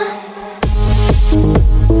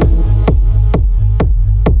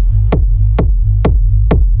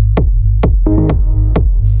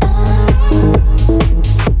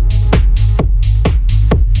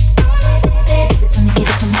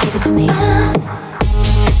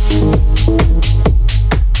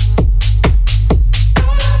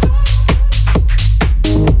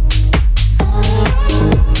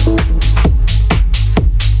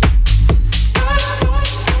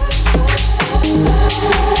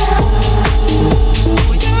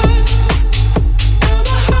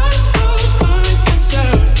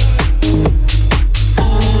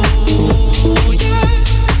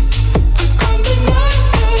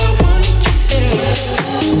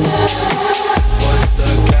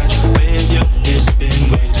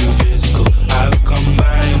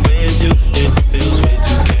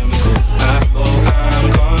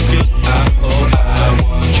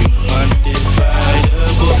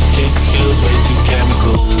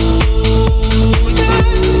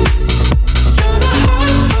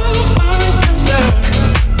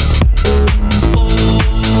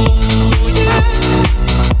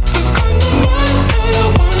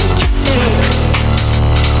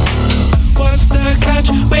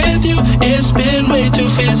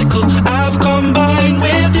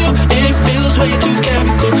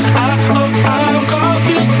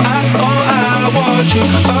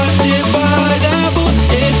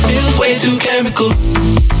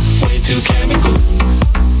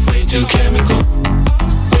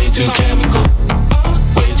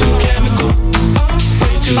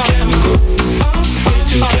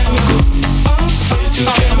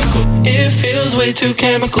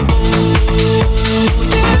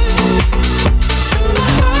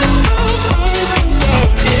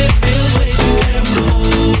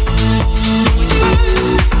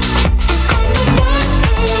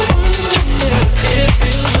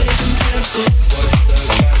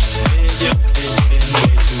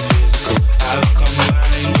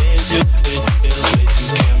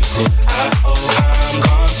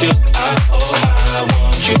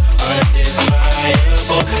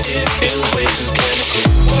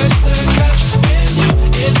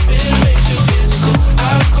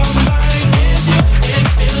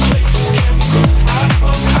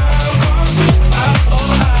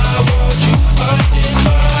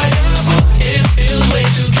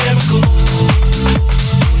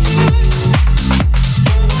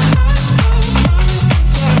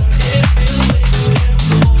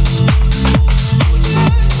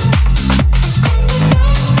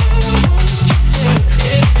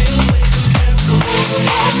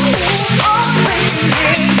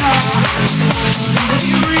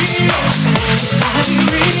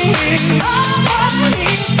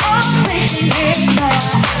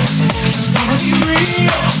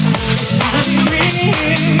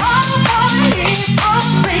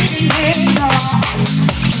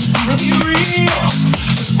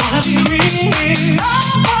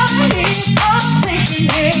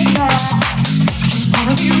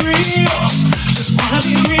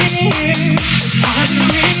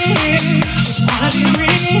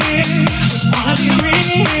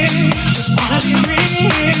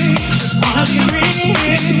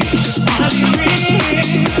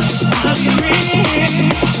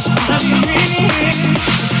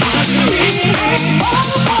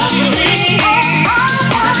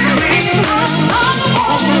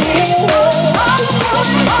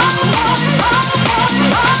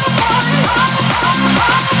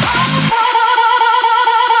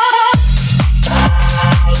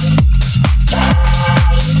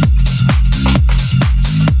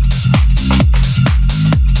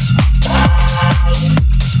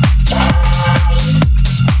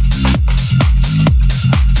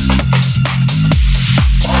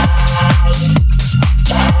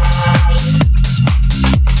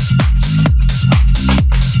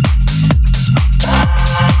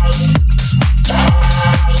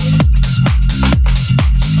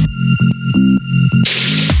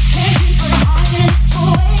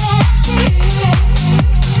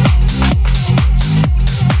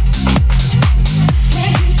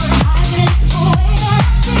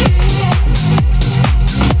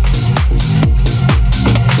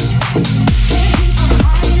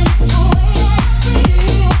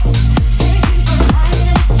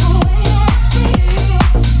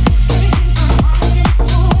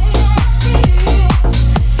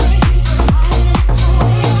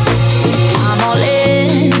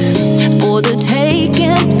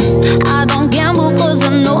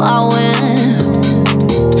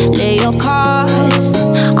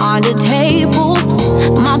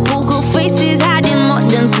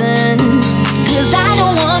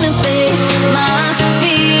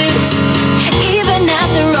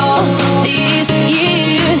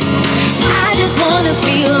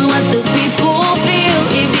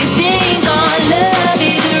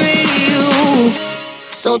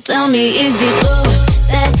 So tell me, is this love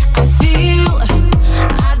that I feel?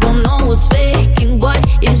 I don't know what's fake and what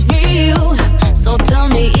is real. So tell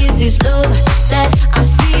me, is this love that I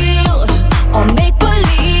feel? Or make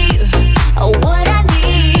believe, or what I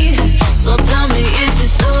need? So tell me, is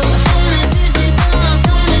this love? Is it love?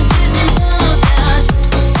 Is it love?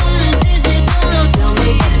 Is it love? Tell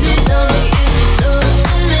me, is it love? Is it love?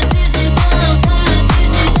 Is it love?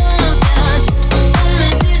 Is it love?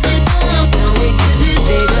 Is it love? Tell me, is it?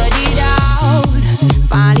 Figured it out,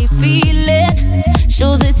 finally feel it.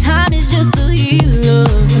 Shows that time is just a healer.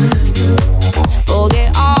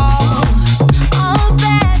 Forget all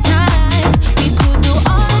bad times. We could do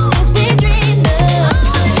all the things we dreamed of.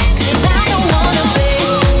 'Cause I don't wanna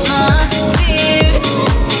face my fears,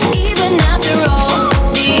 even after all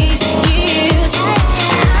these years.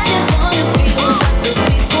 I just wanna feel what the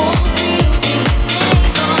people feel. Please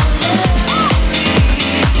make all love.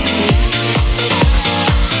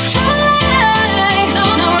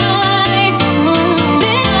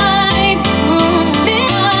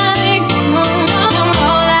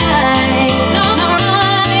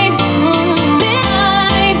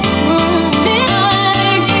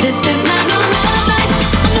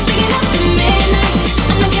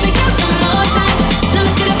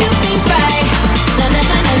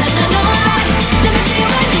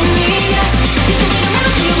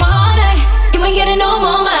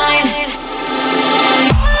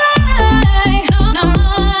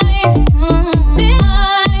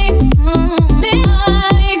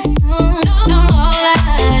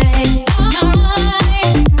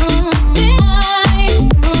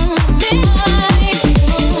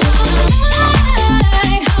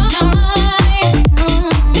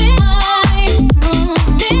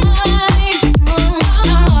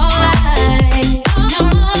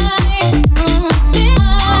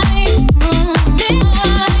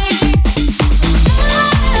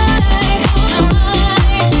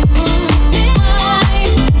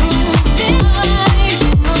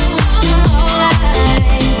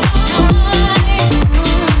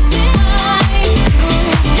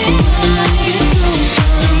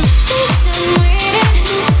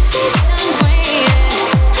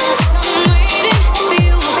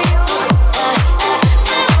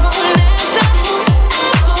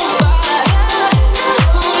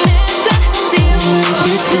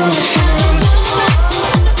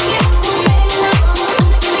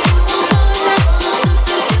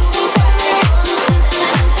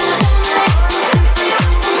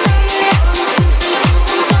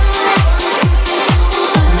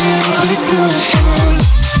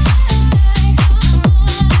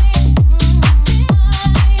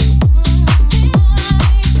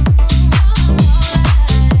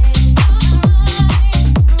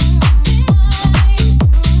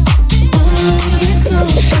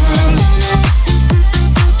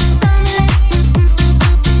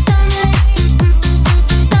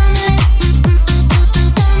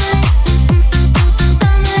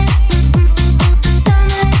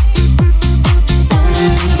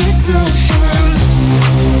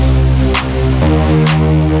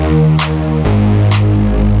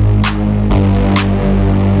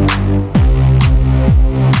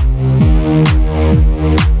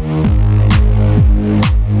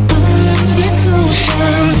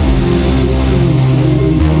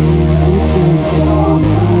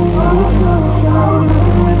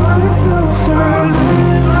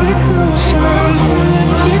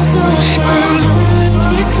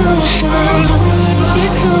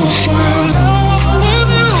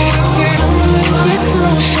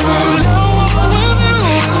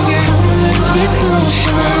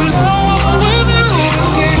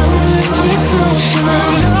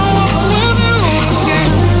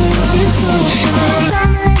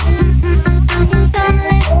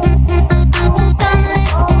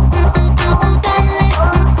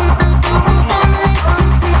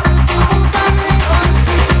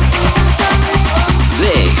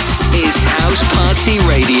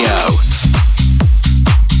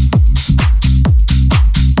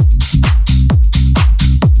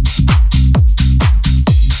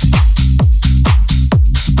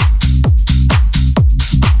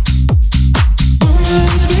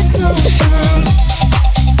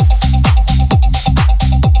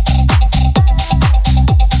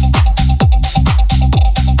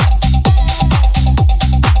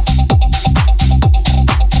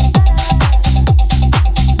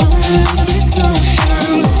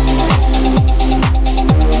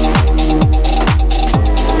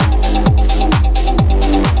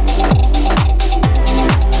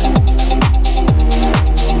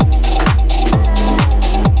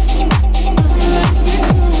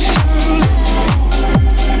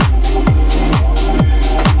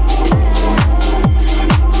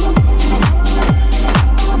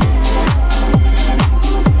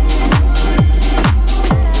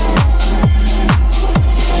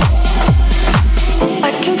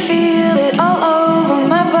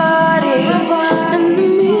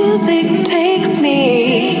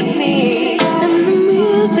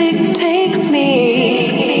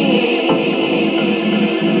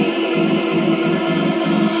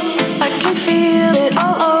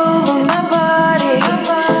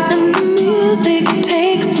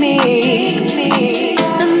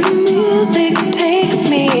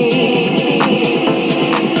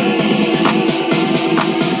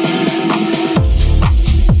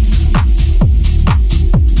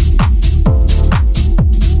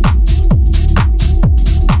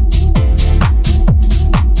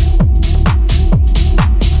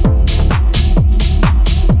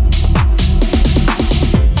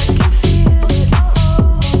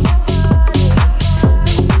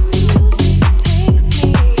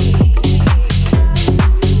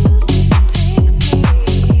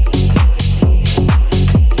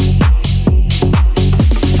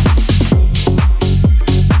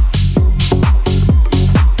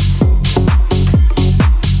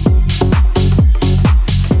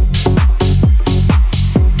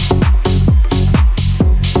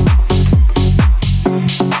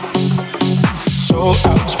 so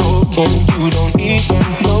outspoken, you don't even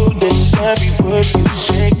notice every word you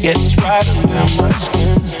say gets right under my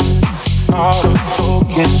skin. Out of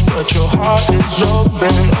focus, but your heart is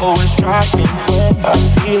open, always trying when I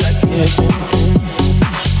feel like giving in.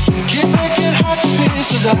 Keep breaking hearts to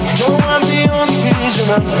pieces, I know I'm the only reason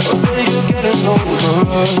I'm afraid you're getting over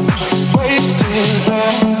us. Wasted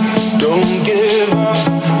love, don't give up.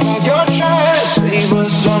 While you're trying to save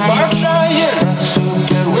us, I'm trying not to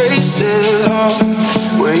get wasted love.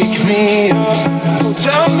 Wake me up,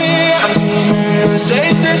 tell me I'm dreaming and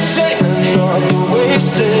say this ain't another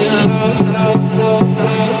wasted love.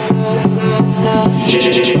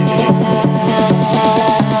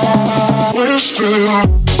 Wasted love.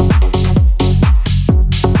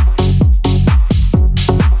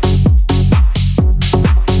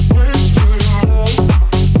 Wasted love.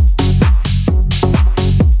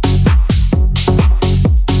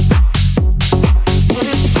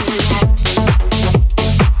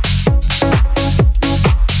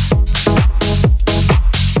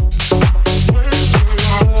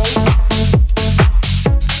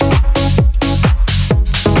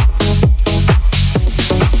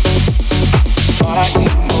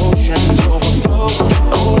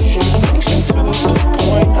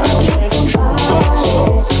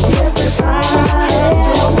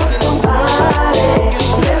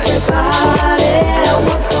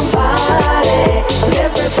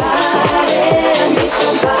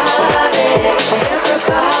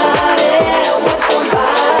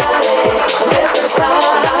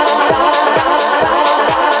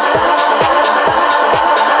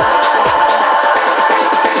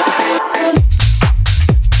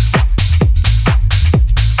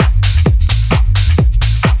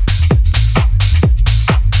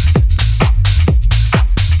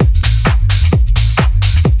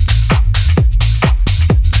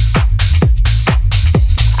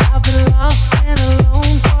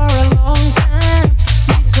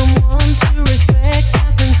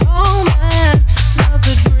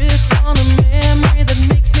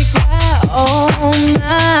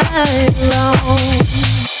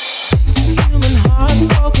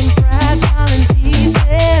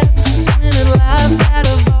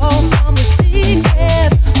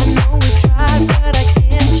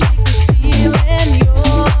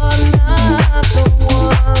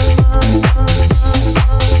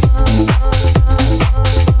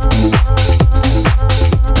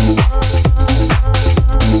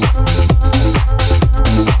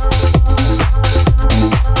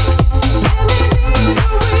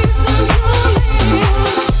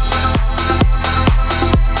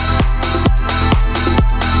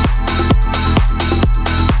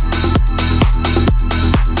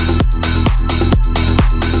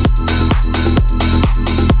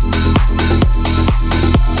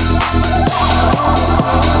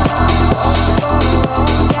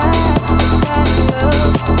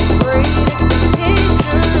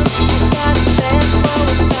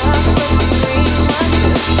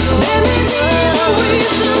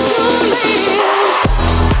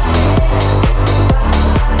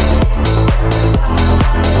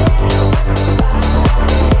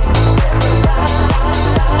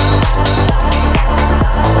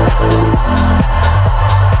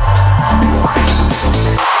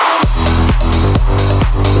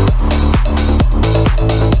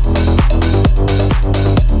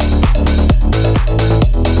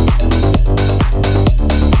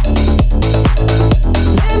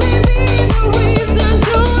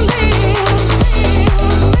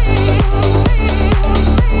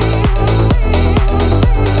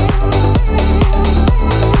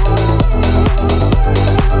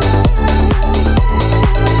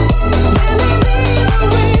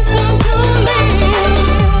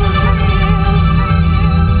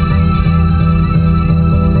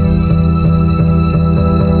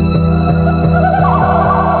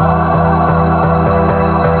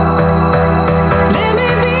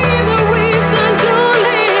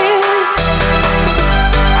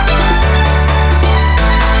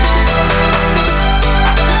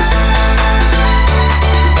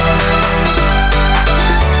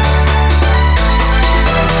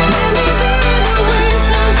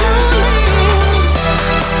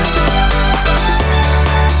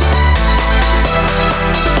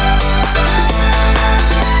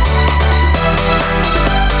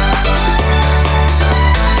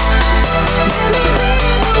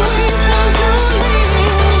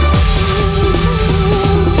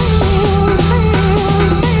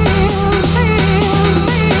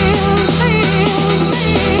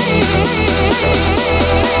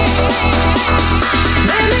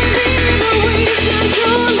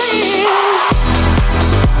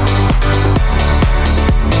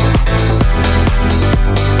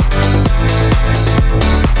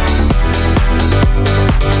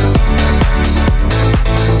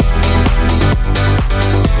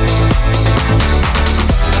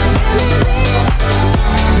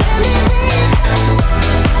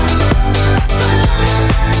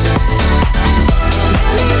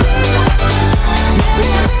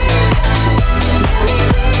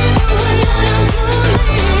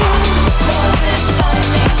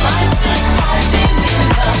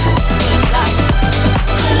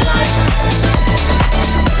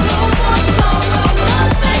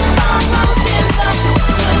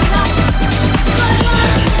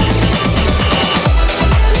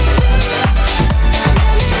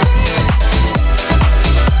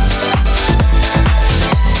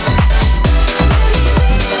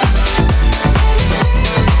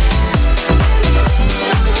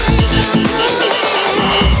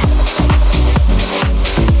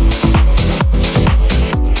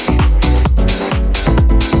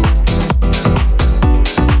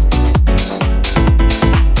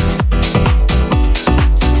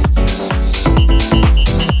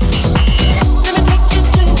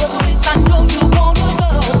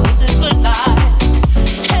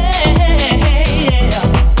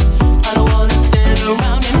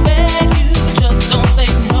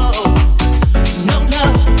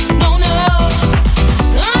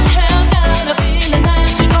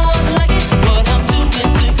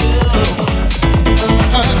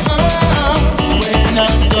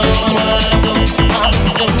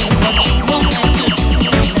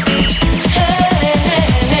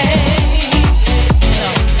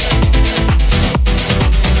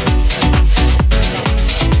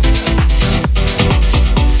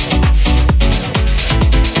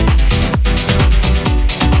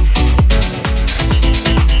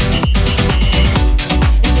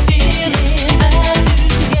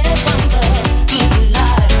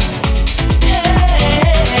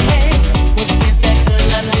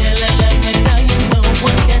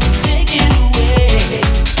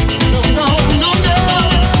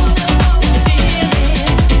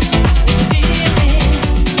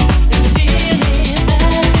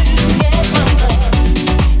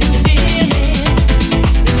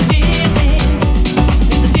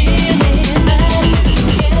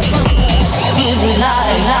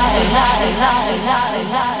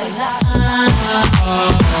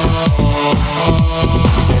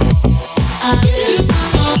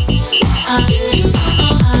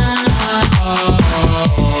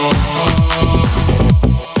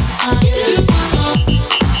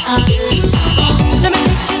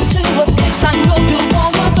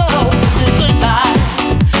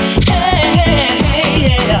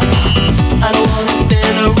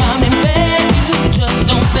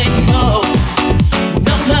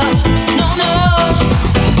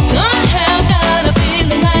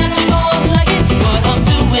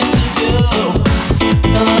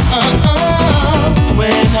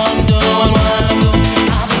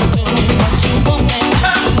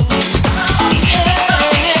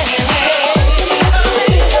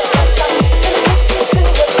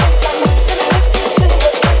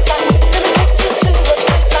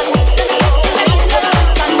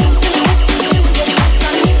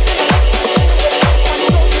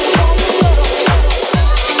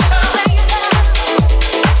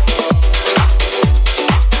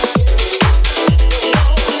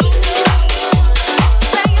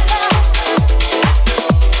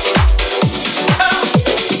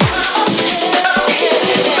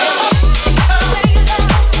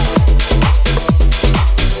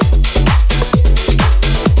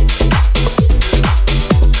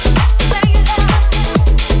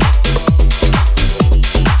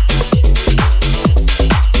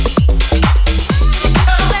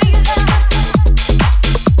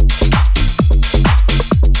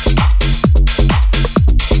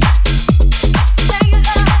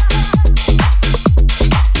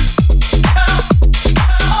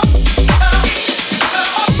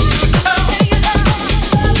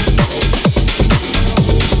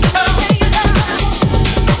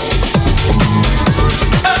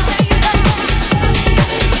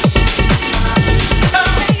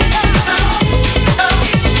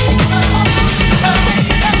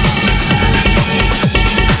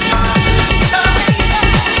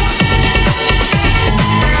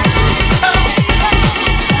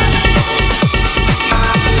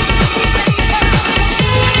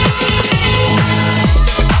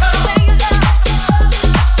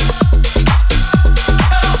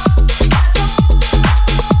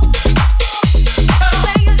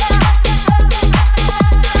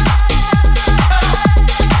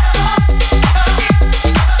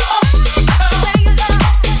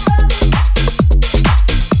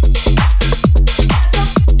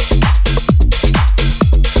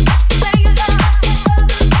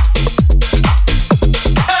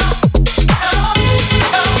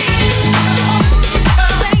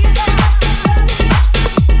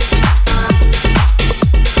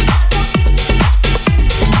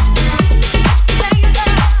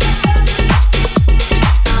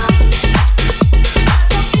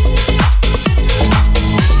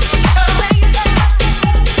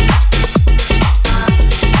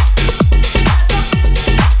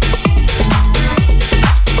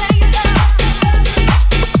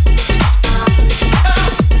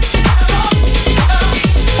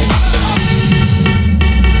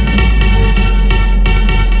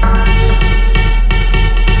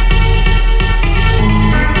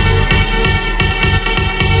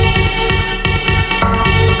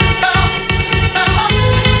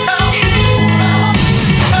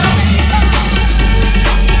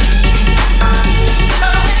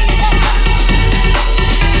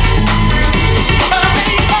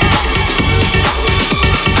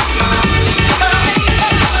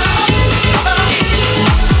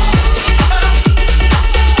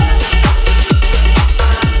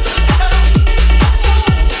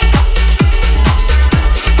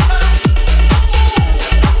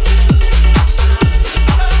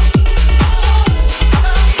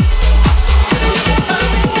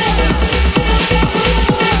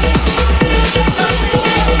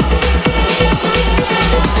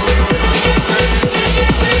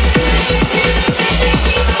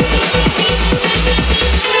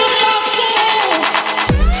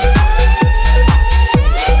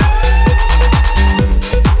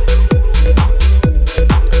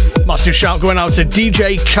 massive shout going out to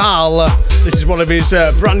DJ Carl. This is one of his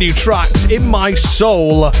brand new tracks, In My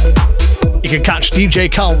Soul. You can catch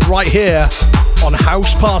DJ Carl right here on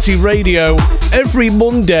House Party Radio every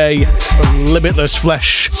Monday from Limitless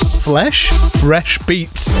Fresh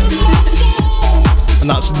Beats. And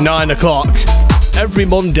that's 9 o'clock every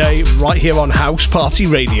Monday right here on House Party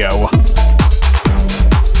Radio.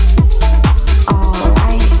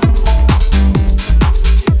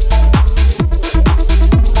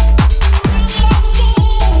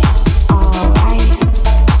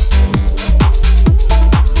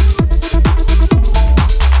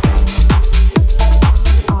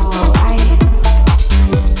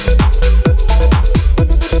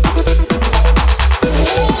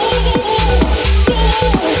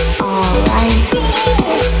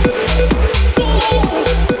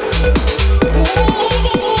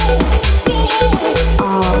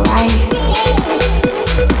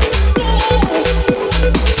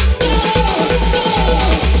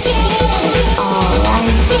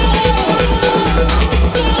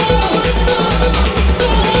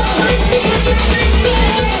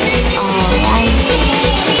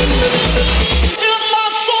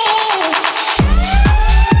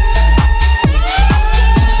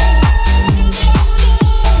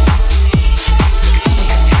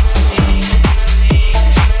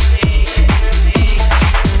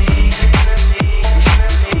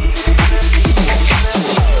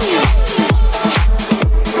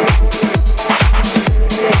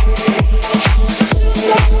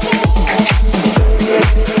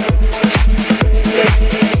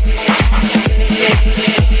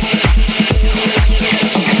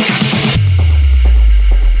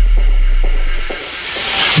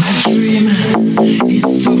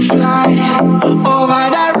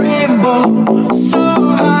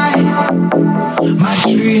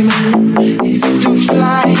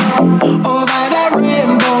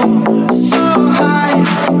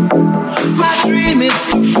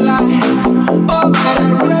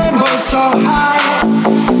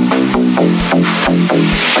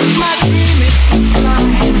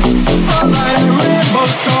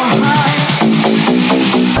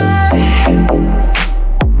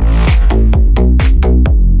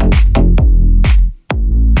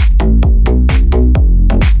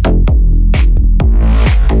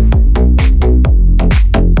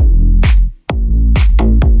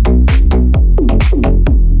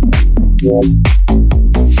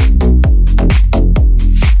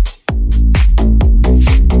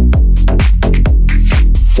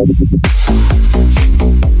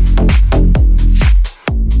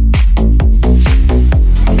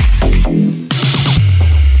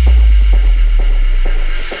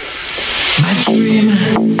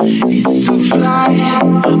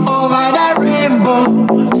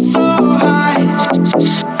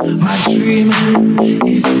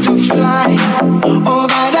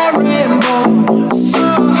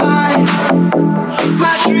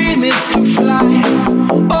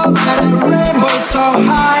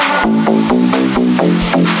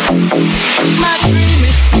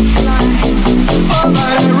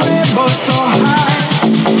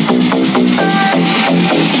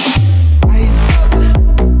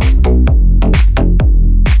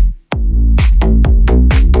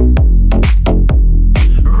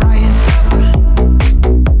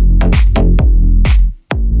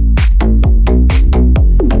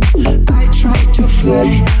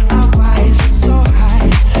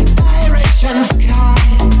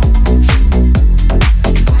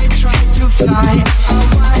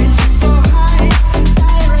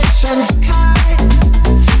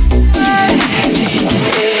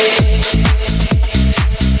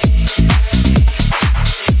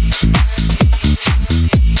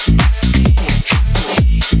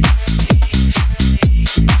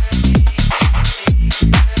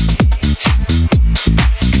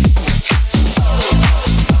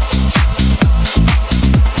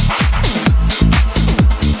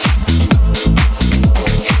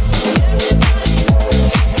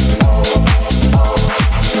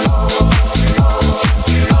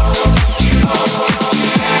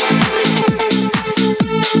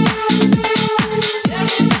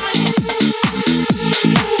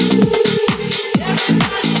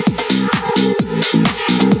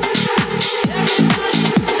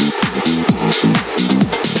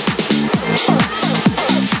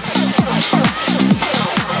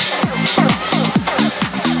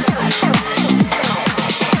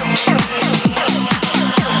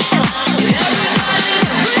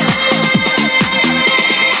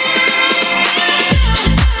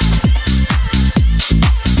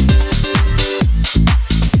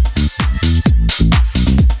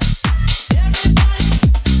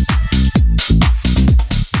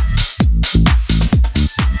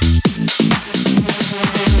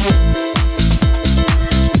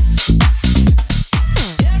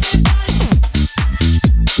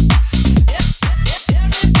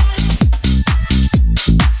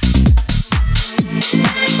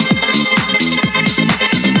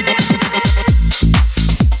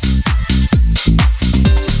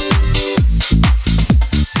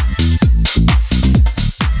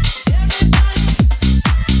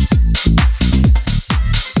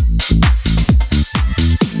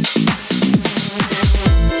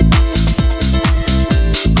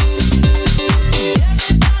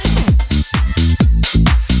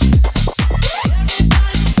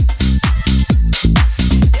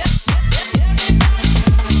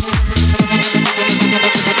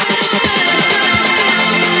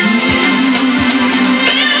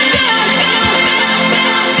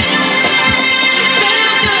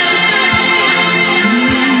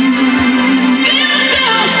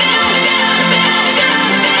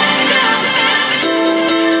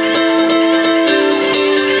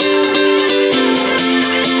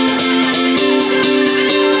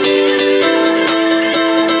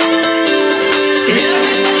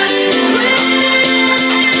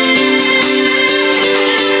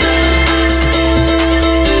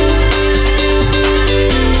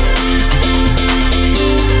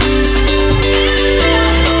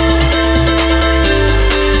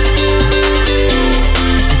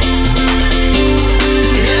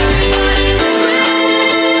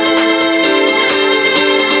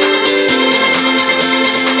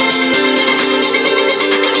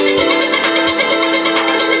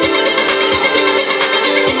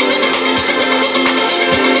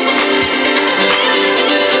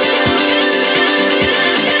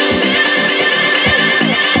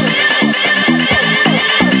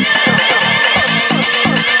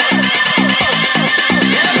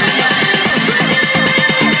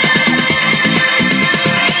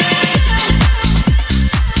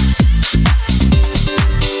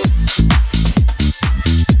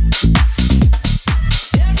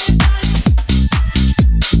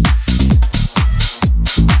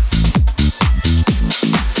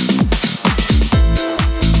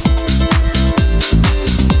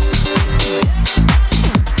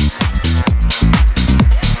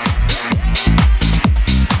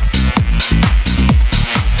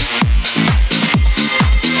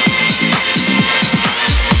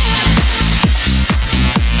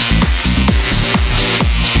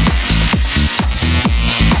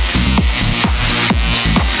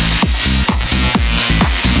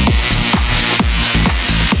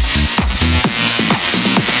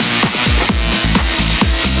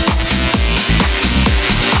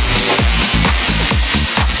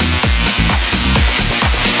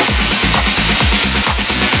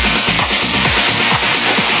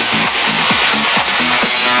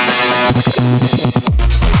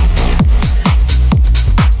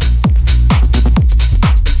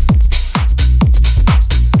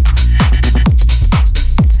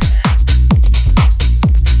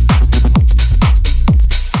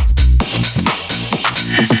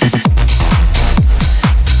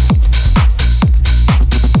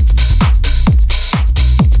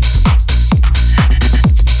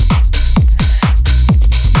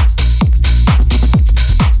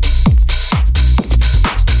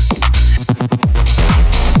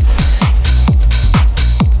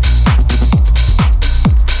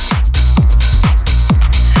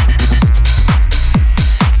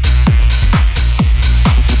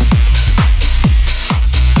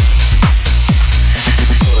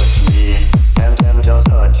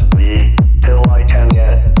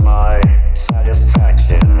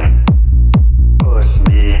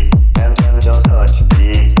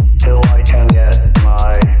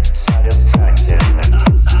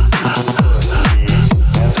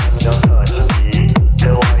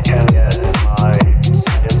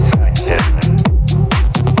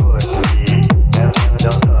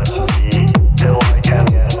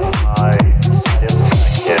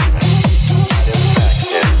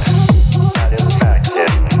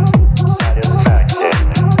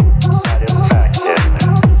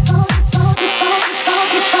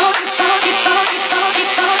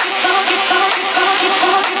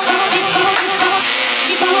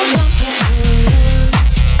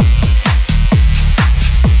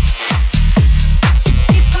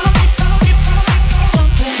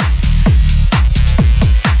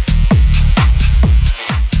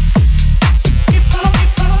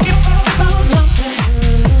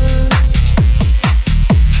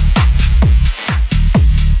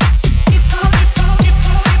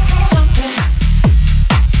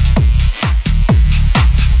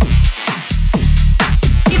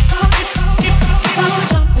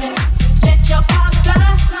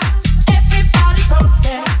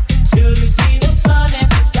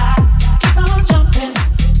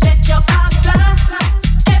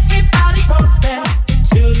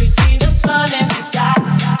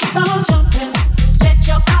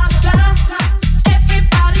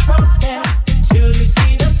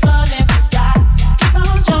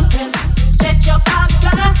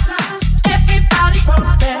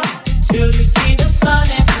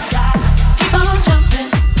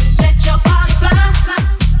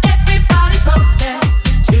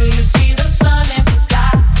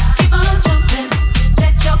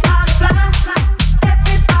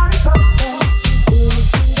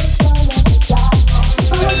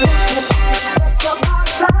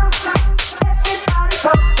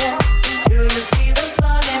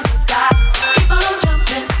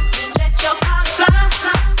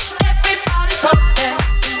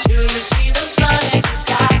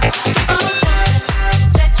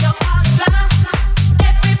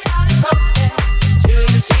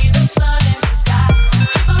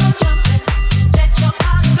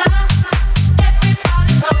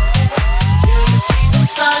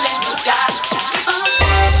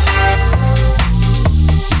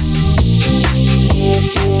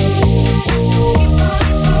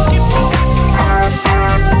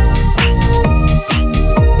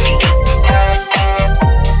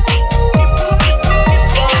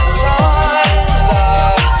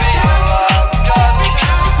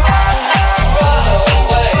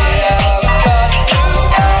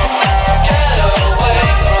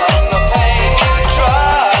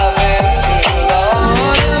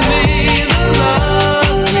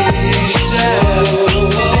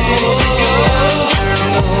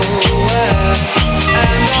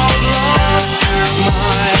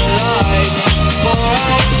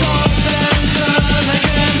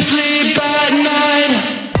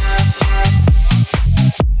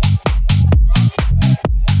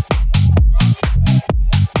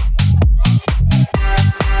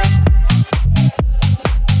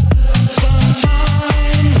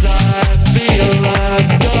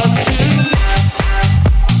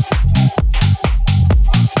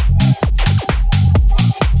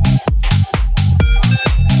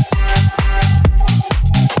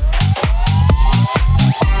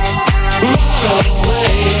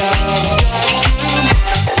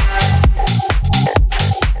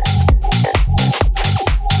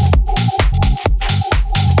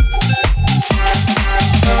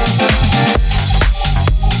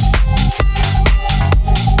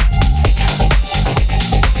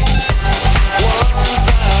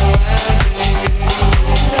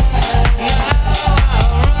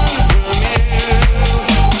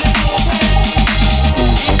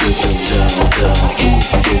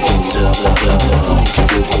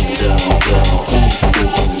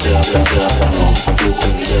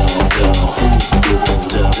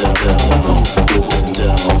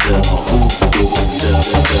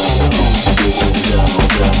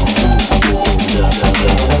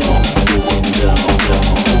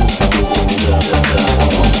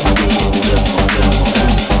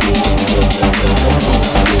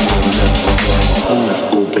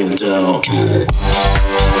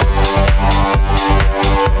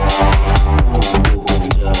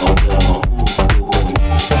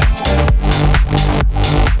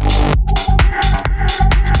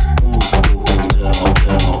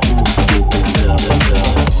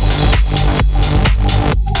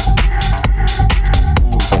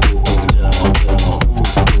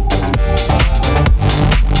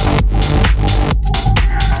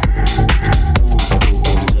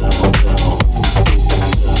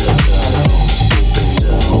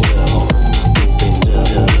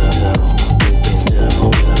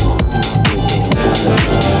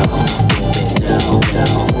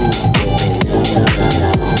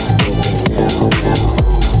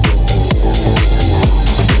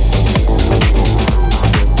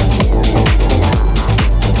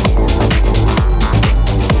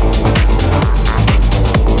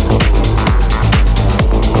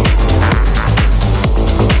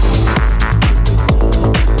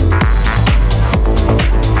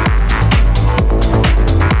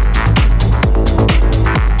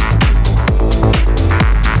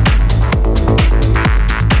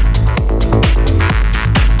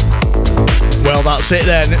 That's it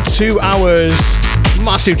then. 2 hours,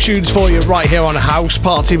 massive tunes for you right here on House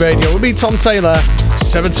Party Radio. With me, Tom Taylor,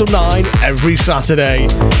 7 till 9 every Saturday.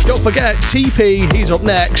 Don't forget, TP, he's up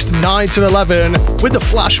next, 9 till 11 with the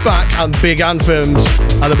flashback and big anthems.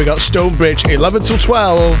 And then we got Stonebridge, 11 till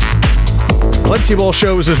 12. Plenty more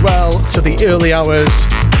shows as well to the early hours.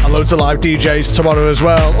 And loads of live DJs tomorrow as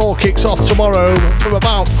well. All kicks off tomorrow from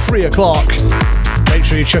about 3 o'clock. Make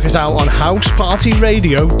sure you check us out on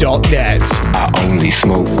housepartyradio.net. I only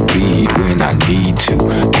smoke weed when I need to,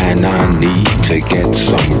 and I need to get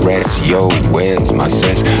some rest. Yo, where's my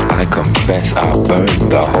cess? I confess I burned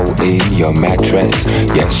the hole in your mattress.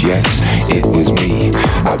 Yes, yes, it was me.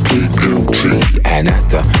 I plead guilty, and at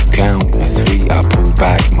the count of 3 I pull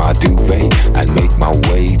back my duvet and make my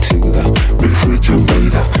way to the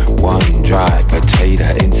refrigerator. One dry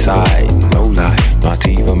potato inside, no lie, not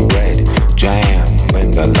even bread. Jam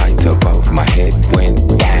when the light above my head went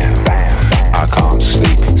down. I can't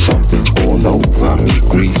sleep, something's all over me,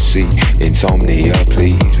 greasy. Insomnia,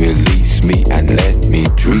 please release me and let me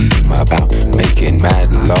dream about making mad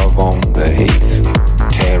love on the heath,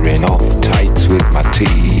 tearing off tights with my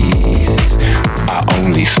teeth. I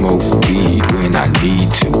only smoke weed when I need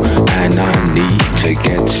to, and I need to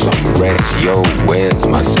get some rest. Yo, where's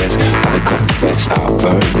my cess? I confess I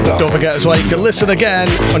burned the. Don't forget as well, you can listen again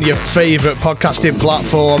on your favourite podcasting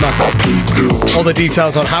platform. All the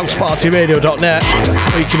details on housepartyradio.net.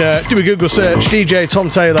 Or you can do a Google search, DJ Tom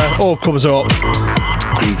Taylor, all comes up.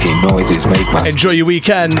 Creaky noises make my. Enjoy your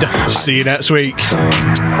weekend. See you next week.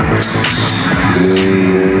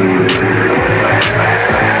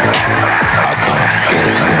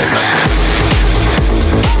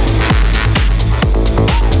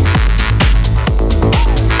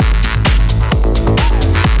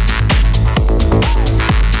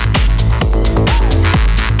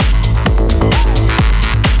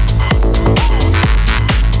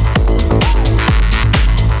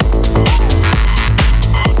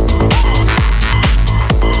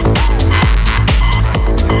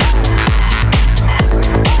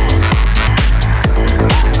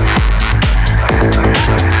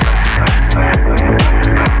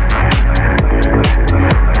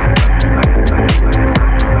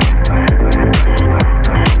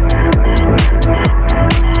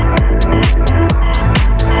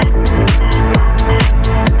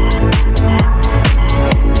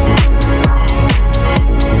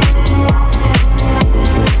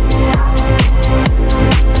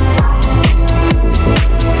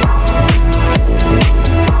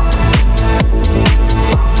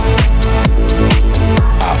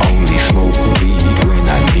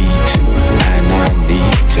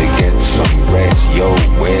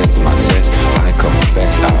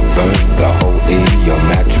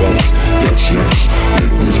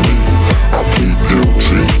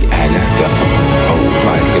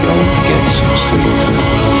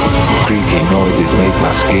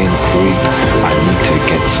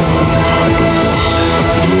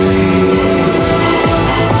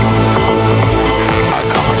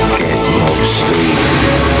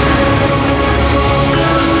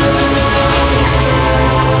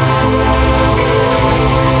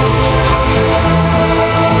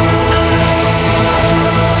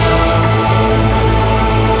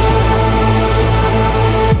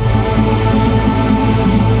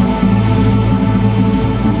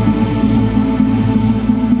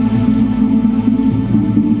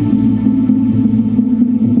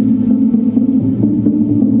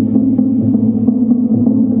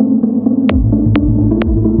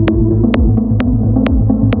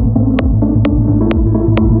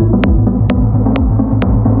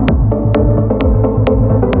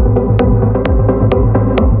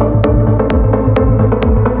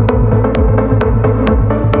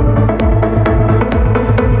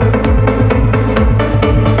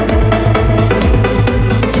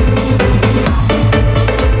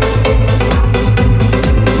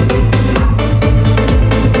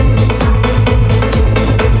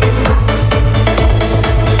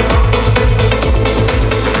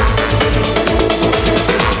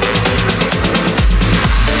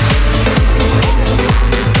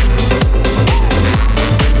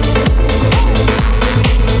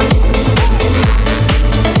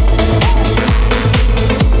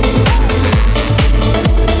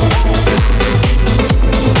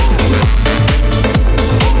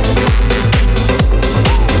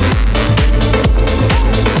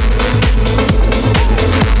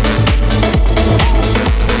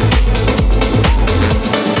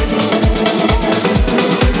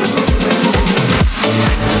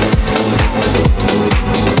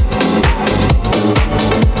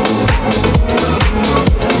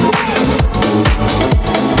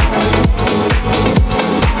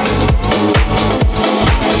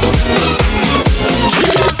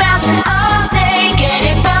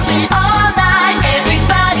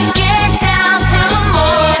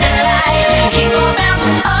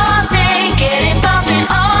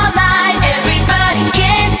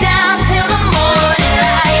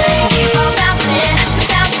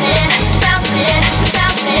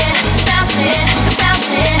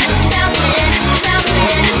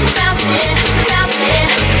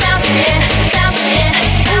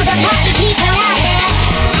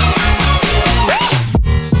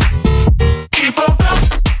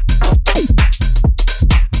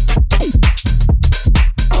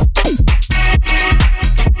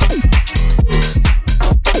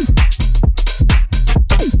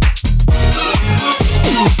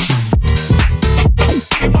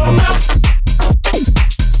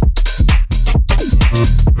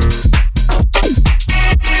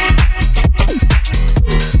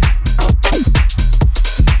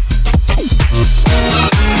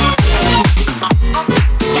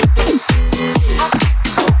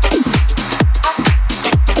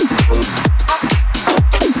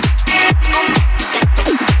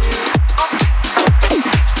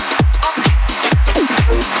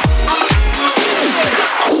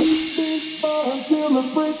 until the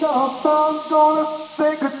break of dawn. Gonna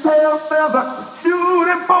take a tail feather, shoot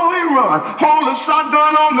him before he run. Hold a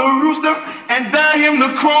shotgun on the rooster and dare him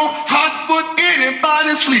to crow. Hot foot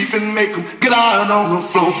anybody sleeping, make him get out on the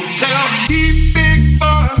floor. Tell keep big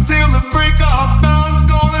fun till the break of dawn.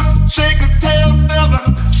 Gonna shake a tail feather,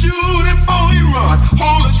 shoot him before he run.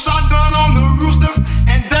 Hold a shotgun on the rooster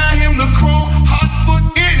and dare him to crow. Hot foot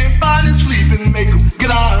anybody sleeping, make him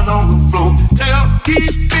get out on the floor. Tell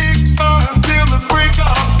keep big fun till the break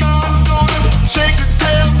of dawn. Gonna shake a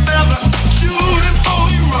tail feather, shoot him before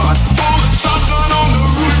he run. Hold a shotgun on the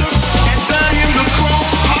rooster and dare him to crow.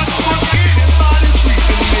 Hot foot anybody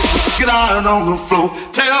sleeping, make him get out on the floor.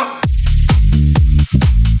 Tell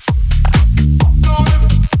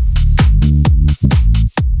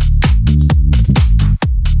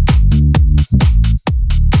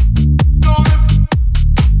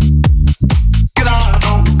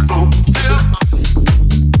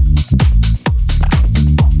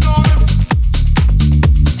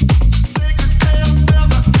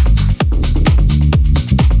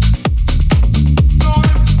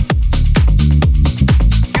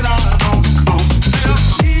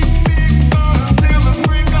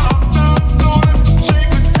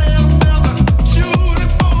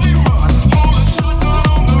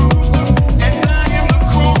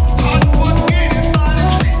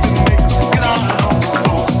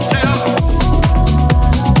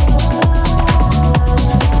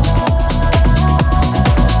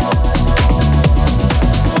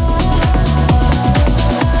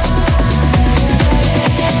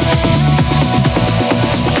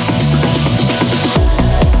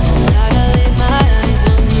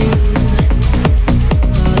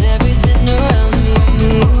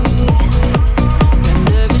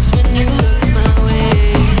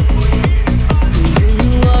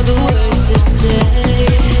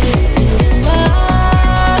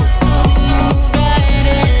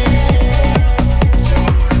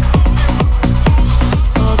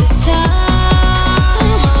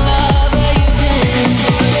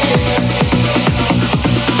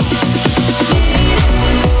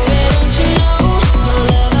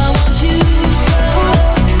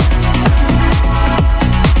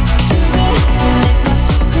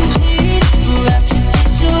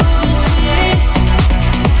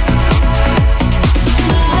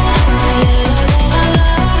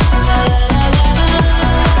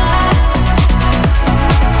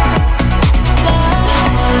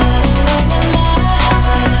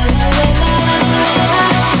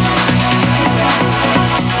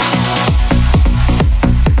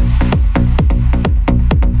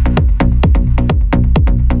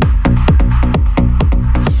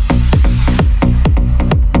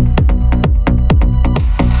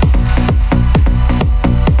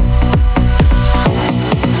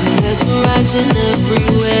in every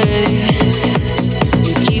way.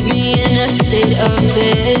 You keep me in a state of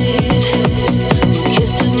day.